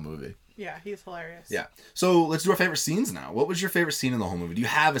lines in the whole movie. Yeah, he's hilarious. Yeah. So, let's do our favorite scenes now. What was your favorite scene in the whole movie? Do you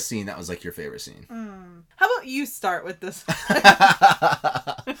have a scene that was, like, your favorite scene? How about you start with this?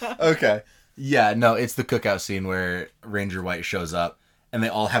 Okay. Yeah, no, it's the cookout scene where Ranger White shows up, and they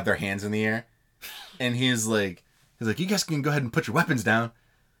all have their hands in the air. And he's like, you guys can go ahead and put your weapons down.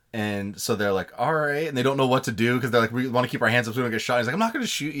 And so they're like, all right. And they don't know what to do because they're like, we want to keep our hands up so we don't get shot. He's like, I'm not going to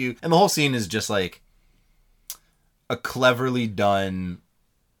shoot you. And the whole scene is just like a cleverly done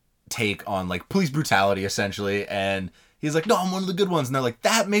take on like police brutality, essentially. And he's like, no, I'm one of the good ones. And they're like,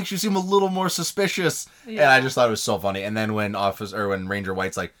 that makes you seem a little more suspicious. Yeah. And I just thought it was so funny. And then when Ranger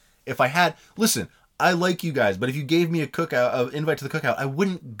White's like, listen, I like you guys, but if you gave me an invite to the cookout, I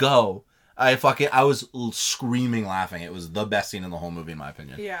wouldn't go. I was screaming laughing. It was the best scene in the whole movie, in my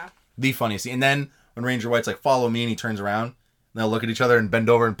opinion. Yeah. The funniest scene. And then when Ranger White's like, follow me, and he turns around, and they'll look at each other and bend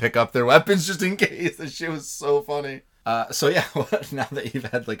over and pick up their weapons just in case. That shit was so funny. So yeah, now that you've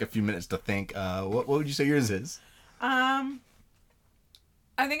had like a few minutes to think, what would you say yours is? I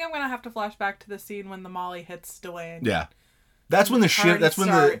think I'm going to have to flash back to the scene when the Molly hits Dwayne. Yeah. That's when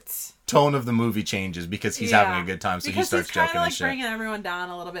the tone of the movie changes because he's having a good time, so he starts joking and shit. He's kind of like bringing everyone down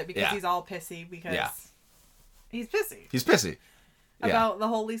a little bit because he's all pissy because he's pissy. He's pissy. About the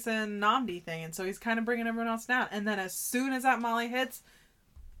whole Lisa and Namdi thing, and so he's kind of bringing everyone else down. And then as soon as that Molly hits,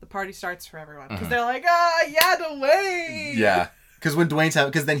 the party starts for everyone because they're like, yeah, Dwayne. Yeah. Because when Dwayne's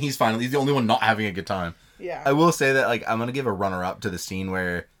because then he's the only one not having a good time. Yeah. I will say that, like, I'm gonna give a runner-up to the scene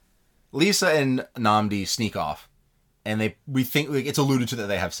where Lisa and Namdi sneak off, and we think, like, it's alluded to that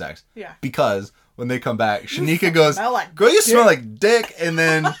they have sex. Yeah. Because when they come back, Shanika goes, like "Girl, you smell like dick," and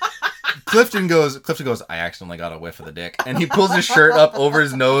then Clifton goes, "I accidentally got a whiff of the dick," and he pulls his shirt up over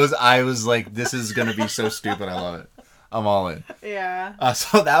his nose. I was like, "This is gonna be so stupid." I love it. I'm all in. Yeah.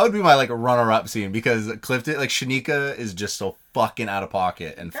 So that would be my, like, runner-up scene, because Clifton, like, Shanika is just so fucking out of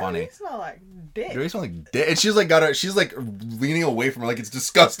pocket and funny. You smell like dick. You smell like dick. And she's like leaning away from her, like, it's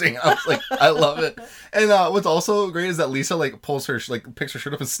disgusting. I was like, I love it. And what's also great is that Lisa, like, pulls her, like, picks her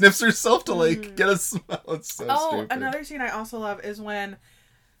shirt up and sniffs herself to, like, get a smell. It's so stupid. Another scene I also love is when,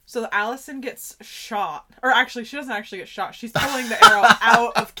 so Allison gets shot, or actually she doesn't actually get shot. She's pulling the arrow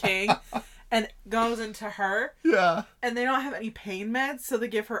out of King. And goes into her. Yeah. And they don't have any pain meds, so they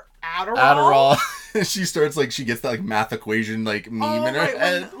give her Adderall. And she starts, like, she gets that, like, math equation, like, meme in her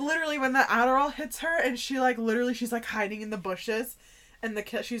head. Literally, when the Adderall hits her, and she, like, literally, she's, like, hiding in the bushes. And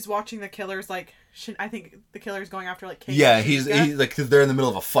she's watching the killers, like, I think the killer's going after, like, King. Yeah, he's like, because they're in the middle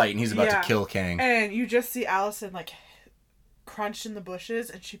of a fight, and he's about to kill King. And you just see Allison, like, crunched in the bushes,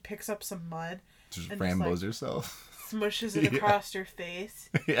 and she picks up some mud. Just Rambos herself. Smushes it across her face.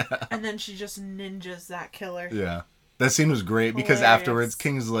 Yeah. And then she just ninjas that killer. Yeah. That scene was great because afterwards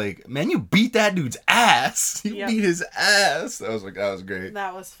King's like, "Man, you beat that dude's ass. You beat his ass." That was great.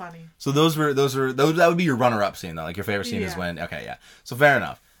 That was funny. So that would be your runner-up scene though. Like, your favorite scene is when, okay, yeah. So fair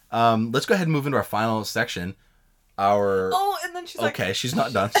enough. Let's go ahead and move into our final section. And then she's like, okay, she's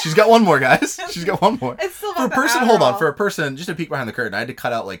not done. She's got one more, guys. She's got one more. It's still for a person. Hold on, for a person, just to peek behind the curtain, I had to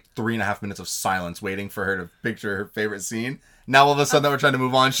cut out like 3.5 minutes of silence waiting for her to picture her favorite scene. Now all of a sudden that we're trying to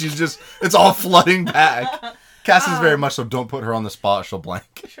move on, it's all flooding back. Cassie's very much so. Don't put her on the spot; she'll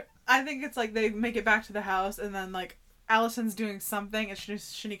blank. I think it's like they make it back to the house, and then like Allison's doing something, and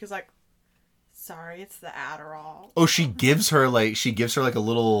Shanika's like, "Sorry, it's the Adderall." Oh, she gives her like a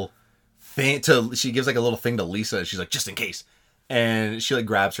little thing to Lisa. And she's like, "Just in case." And she, like,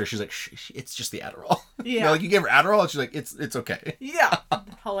 grabs her. She's like, "It's just the Adderall." Yeah. Like, you gave her Adderall. And she's like, "It's okay." Yeah.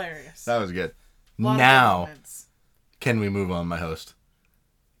 Hilarious. That was good. Now, can we move on, my host?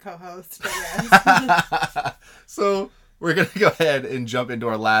 Co-host. Yes. So we're going to go ahead and jump into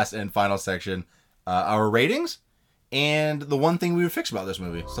our last and final section, our ratings, and the one thing we would fix about this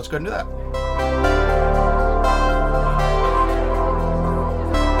movie. So let's go ahead and do that.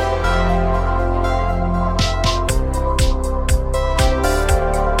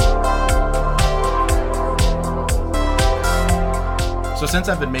 So since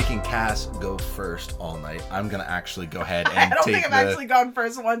I've been making Cass go first all night, I'm going to actually go ahead and I don't think I've actually gone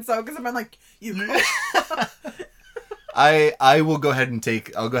first once, though, because I've been like, you I will go ahead and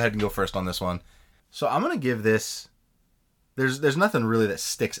I'll go ahead and go first on this one. So I'm going to give this, there's nothing really that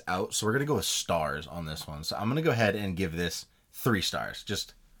sticks out, so we're going to go with stars on this one. So I'm going to go ahead and give this 3 stars.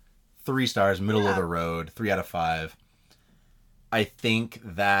 Just 3 stars, middle of the road, 3 out of 5. I think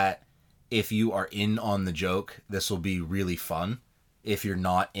that if you are in on the joke, this will be really fun. If you're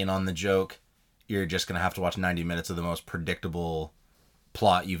not in on the joke, you're just going to have to watch 90 minutes of the most predictable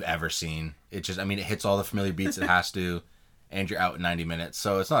plot you've ever seen. It hits all the familiar beats it has to, and you're out in 90 minutes.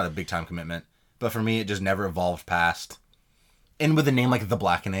 So it's not a big time commitment. But for me, it just never evolved past. And with a name like The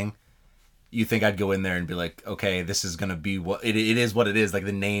Blackening, you think I'd go in there and be like, okay, this is going to be what it is what it is. Like,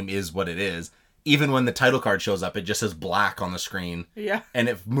 the name is what it is. Even when the title card shows up, it just says black on the screen. Yeah. And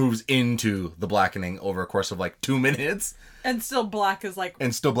it moves into The Blackening over a course of like 2 minutes. And still black is like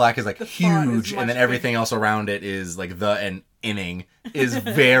huge, and then everything else around it is like and inning is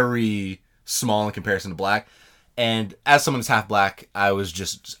very small in comparison to black. And as someone who's half black, I was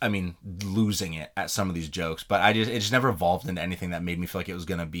losing it at some of these jokes, but it just never evolved into anything that made me feel like it was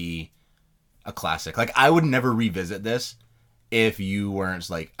gonna be a classic. Like, I would never revisit this if you weren't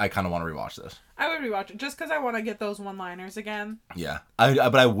like, I kind of want to rewatch this. I would rewatch it just because I want to get those one-liners again. Yeah,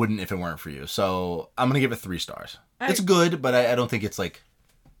 but I wouldn't if it weren't for you. So I'm gonna give it 3 stars. It's good, but I don't think it's like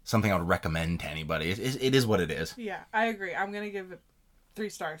something I would recommend to anybody. It is what it is. Yeah, I agree. I'm gonna give it 3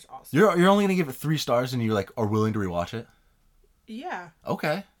 stars also. You're only gonna give it 3 stars, and you are willing to rewatch it? Yeah.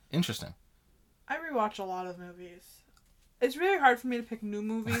 Okay, interesting. I rewatch a lot of movies. It's really hard for me to pick new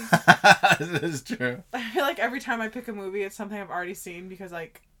movies. This is true. I feel like every time I pick a movie, it's something I've already seen because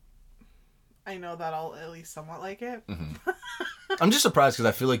like I know that I'll at least somewhat like it. Mm-hmm. I'm just surprised because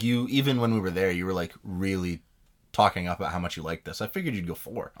I feel like you, even when we were there, you were like really talking up about how much you liked this. I figured you'd go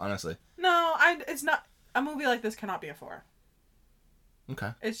 4, honestly. No, it's not. A movie like this cannot be a 4.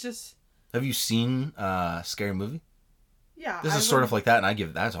 Okay. It's just... Have you seen Scary Movie? Yeah. This is sort of like that, and I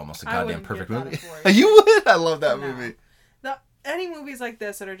give that's almost a goddamn perfect movie. A You would? I love that movie. any movies like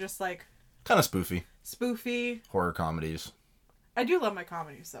this that are just like kind of spoofy horror comedies. I do love my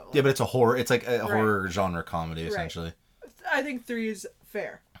comedies though. Yeah, but it's a horror. It's like a horror genre comedy essentially. I think 3 is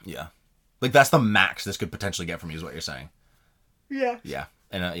fair. Yeah, like that's the max this could potentially get from you, is what you're saying. Yeah. Yeah,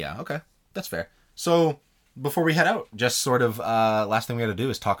 and okay, that's fair. So before we head out, just sort of last thing we got to do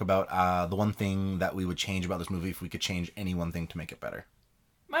is talk about the one thing that we would change about this movie if we could change any one thing to make it better.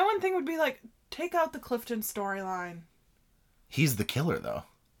 My one thing would be like take out the Clifton storyline. He's the killer though.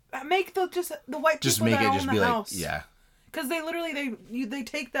 Make the white people that own the house. Yeah. Because they literally they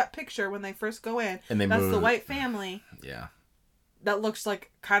take that picture when they first go in. And that's the white family. Yeah. That looks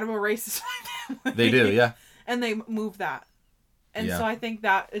like kind of a racist white family. They do, yeah. And they move that. And so I think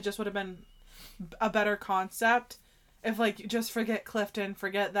that it just would have been a better concept if like just forget Clifton,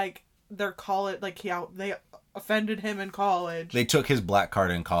 forget like their college, like they offended him in college. They took his black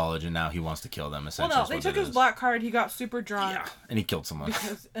card in college and now he wants to kill them essentially. Well, no, they took his black card, he got super drunk. Yeah, and he killed someone.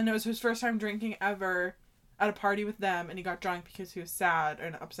 And it was his first time drinking ever at a party with them, and he got drunk because he was sad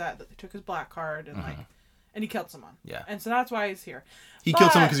and upset that they took his black card and and he killed someone. Yeah. And so that's why he's here. He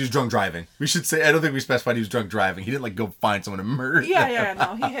killed someone because he was drunk driving. We should say, I don't think we specified he was drunk driving. He didn't like go find someone to murder.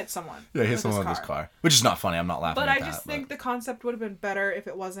 No, he hit someone. Yeah, he hit someone with his car. Which is not funny. I'm not laughing but at I that. just think the concept would have been better if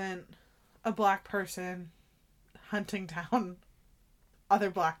it wasn't a black person hunting down other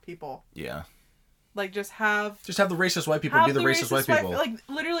black people. Yeah. Like just have the racist white people be the racist white people. Like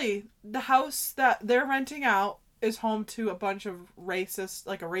literally, the house that they're renting out is home to a bunch of racist,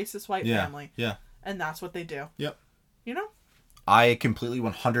 like a racist white family. Yeah. And that's what they do. Yep. You know? I completely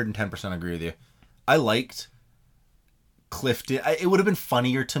 110% agree with you. I liked Clifton. It would have been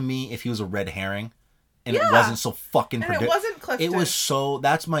funnier to me if he was a red herring. And it wasn't so fucking predictable. It wasn't Clifton. It was so...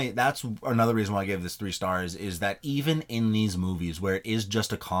 That's another reason why I gave this 3 stars, is that even in these movies where it is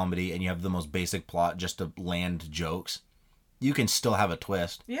just a comedy and you have the most basic plot just to land jokes, you can still have a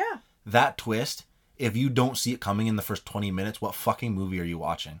twist. Yeah. That twist, if you don't see it coming in the first 20 minutes, what fucking movie are you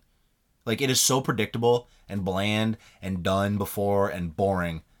watching? Like, it is so predictable and bland and done before and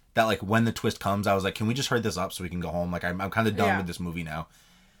boring that, like, when the twist comes, I was like, can we just hurry this up so we can go home? Like, I'm kind of done with this movie now.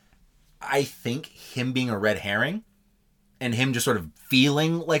 I think him being a red herring and him just sort of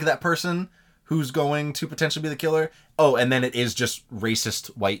feeling like that person who's going to potentially be the killer. Oh, and then it is just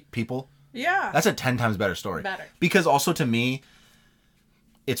racist white people. Yeah. That's a 10 times better story. Better. Because also to me,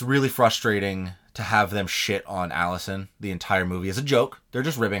 it's really frustrating to have them shit on Allison the entire movie as a joke. They're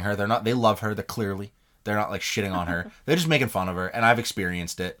just ribbing her. They love her. They're not like shitting on her. They're just making fun of her. And I've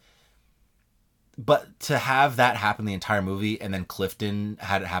experienced it. But to have that happen the entire movie, and then Clifton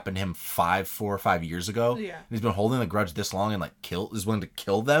had it happen to him 4 or 5 years ago. Yeah. And he's been holding the grudge this long and like is willing to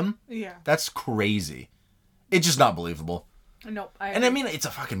kill them. Yeah. That's crazy. It's just not believable. Nope. I mean, it's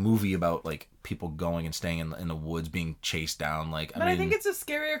a fucking movie about like people going and staying in the woods, being chased down. Like, I think it's a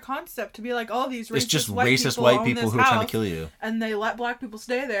scarier concept to be like, oh, these racist it's just white racist people white people who are trying to kill you, and they let black people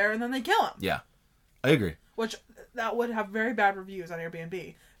stay there, and then they kill them. Yeah, I agree. Which that would have very bad reviews on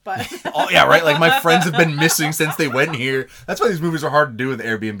Airbnb. But oh yeah, right. Like my friends have been missing since they went here. That's why these movies are hard to do with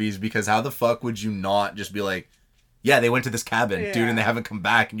Airbnbs, because how the fuck would you not just be like, yeah, they went to this cabin, dude, and they haven't come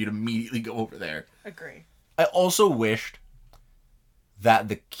back, and you'd immediately go over there. Agree. I also wished that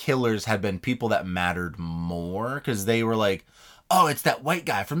the killers had been people that mattered more, because they were like, oh, it's that white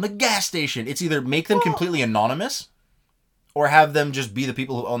guy from the gas station. It's either make them completely anonymous or have them just be the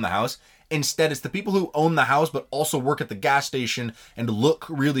people who own the house. Instead, it's the people who own the house but also work at the gas station and look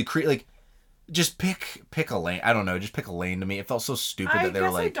really creepy. Like, just pick a lane. I don't know. Just pick a lane to me. It felt so stupid that they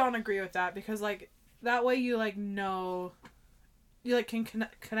were like... I don't agree with that, because, like, that way you, like, know... You, like, can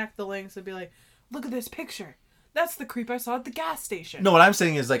connect the links and be like, look at this picture. That's the creep I saw at the gas station. No, what I'm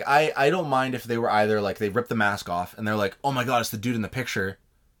saying is, like, I don't mind if they were either, like, they ripped the mask off and they're like, oh my god, it's the dude in the picture.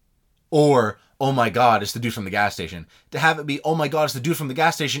 Or, oh my god, it's the dude from the gas station. To have it be, oh my god, it's the dude from the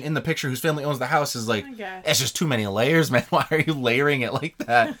gas station in the picture whose family owns the house is like, it's just too many layers, man. Why are you layering it like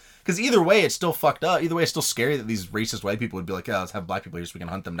that? Because either way, it's still fucked up. Either way, it's still scary that these racist white people would be like, yeah, let's have black people here so we can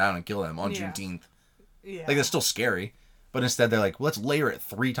hunt them down and kill them on Juneteenth. Yeah. Like, that's still scary. But instead, they're like, well, let's layer it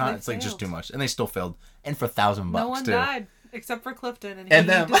 3 times. It's like just too much. And they still failed. And for $1,000 no one too. died except for Clifton, and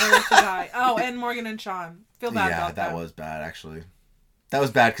he deserves to die. Oh, and Morgan and Sean. Feel bad about that. Yeah, that was bad, actually. That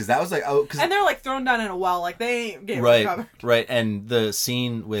was bad, because that was like... oh, and they're, like, thrown down in a well. Like, they ain't getting recovered. Right, and the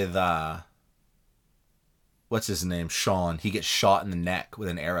scene with... what's his name? Sean. He gets shot in the neck with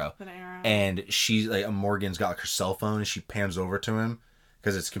an arrow. And she's like... Morgan's got like her cell phone, and she pans over to him,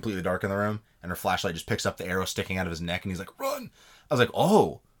 because it's completely dark in the room, and her flashlight just picks up the arrow sticking out of his neck, and he's like, run! I was like,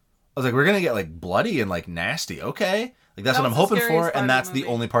 oh... I was like, we're gonna get like bloody and like nasty, okay? Like that's what I'm hoping for, and that's the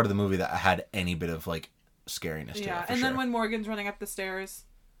only part of the movie that had any bit of like scariness to Yeah, it. and then when Morgan's running up the stairs,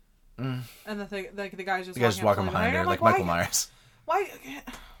 and the guy's just the guy's walking behind her, like Michael Myers. Why?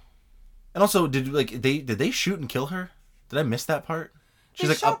 And also, did they shoot and kill her? Did I miss that part? She's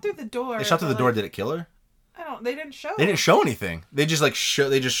they shot through the door. They shot through the door. Did it kill her? They didn't show. They didn't show anything. They just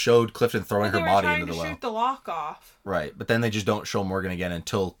showed Clifton throwing her body into the well. They were trying to shoot the lock off. Right, but then they just don't show Morgan again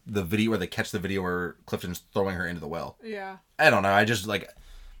until the video where they catch the video where Clifton's throwing her into the well. Yeah. I don't know. I just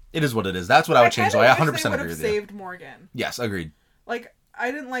it is what it is. That's what I would change. So I 100% agree with you. Saved Morgan. Yes, agreed. Like,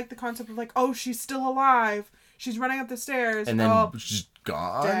 I didn't like the concept of oh, she's still alive. She's running up the stairs. And then she's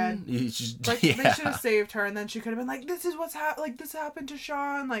gone. Dead. They should have saved her, and then she could have been like, "This is what's this happened to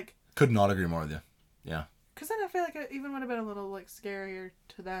Sean." Could not agree more with you. Yeah. Because then I feel like it even would have been a little scarier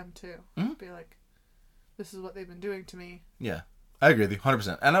to them too. Mm-hmm. Be like, "This is what they've been doing to me." Yeah, I agree with you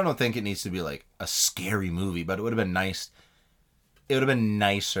 100%. And I don't think it needs to be a scary movie, but it would have been nice. It would have been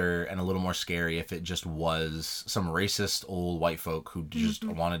nicer and a little more scary if it just was some racist old white folk who just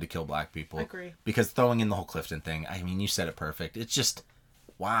wanted to kill black people. I agree. Because throwing in the whole Clifton thing, I mean, you said it perfect. It's just,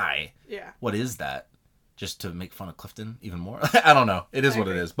 why? Yeah. What is that? Just to make fun of Clifton even more? I don't know. It is what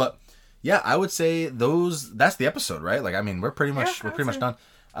it is. But yeah, I would say that's the episode, right? We're pretty much done.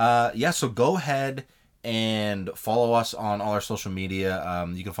 So go ahead and follow us on all our social media.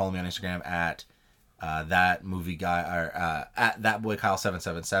 You can follow me on Instagram at that movie guy, or at that boy Kyle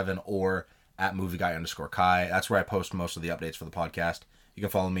 777, or at movie guy _Kai. That's where I post most of the updates for the podcast. You can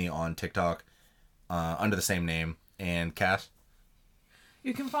follow me on TikTok under the same name. And Cass,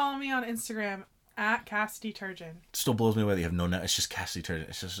 you can follow me on Instagram at Kasidy Turgeon. Still blows me away that you have no name. It's just Kasidy Turgeon.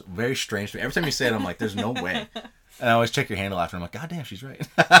 It's just very strange to me. Every time you say it, I'm like, there's no way. And I always check your handle after. I'm like, God damn, she's right.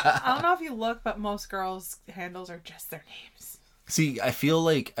 I don't know if you look, but most girls' handles are just their names. See, I feel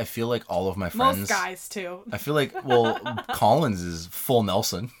like all of my friends. Most guys too. I feel like Collins is full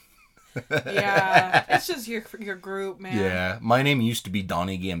Nelson. Yeah, it's just your group, man. Yeah, my name used to be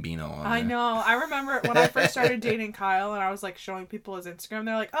Donnie Gambino. I know. I remember when I first started dating Kyle, and I was showing people his Instagram.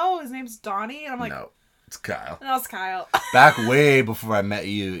 They're like, "Oh, his name's Donnie," and I'm like, "No, it's Kyle." No, it's Kyle. Back way before I met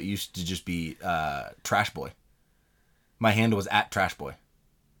you, it used to just be Trash Boy. My handle was at Trash Boy.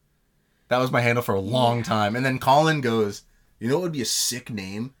 That was my handle for a long time, and then Colin goes, "You know what would be a sick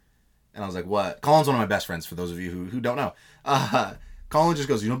name?" And I was like, "What?" Colin's one of my best friends. For those of you who don't know. Colin just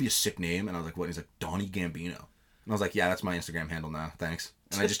goes, "You know, be a sick name," and I was like, "What?" And he's like, Donnie Gambino, and I was like, "Yeah, that's my Instagram handle now. Thanks."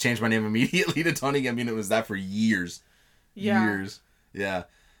 And I just changed my name immediately to Donnie Gambino. It was that for years. Yeah.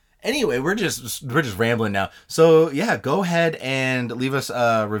 Anyway, we're just rambling now. So yeah, go ahead and leave us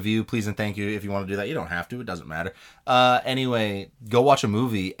a review, please and thank you. If you want to do that, you don't have to. It doesn't matter. Anyway, go watch a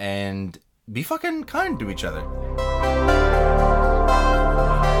movie and be fucking kind to each other.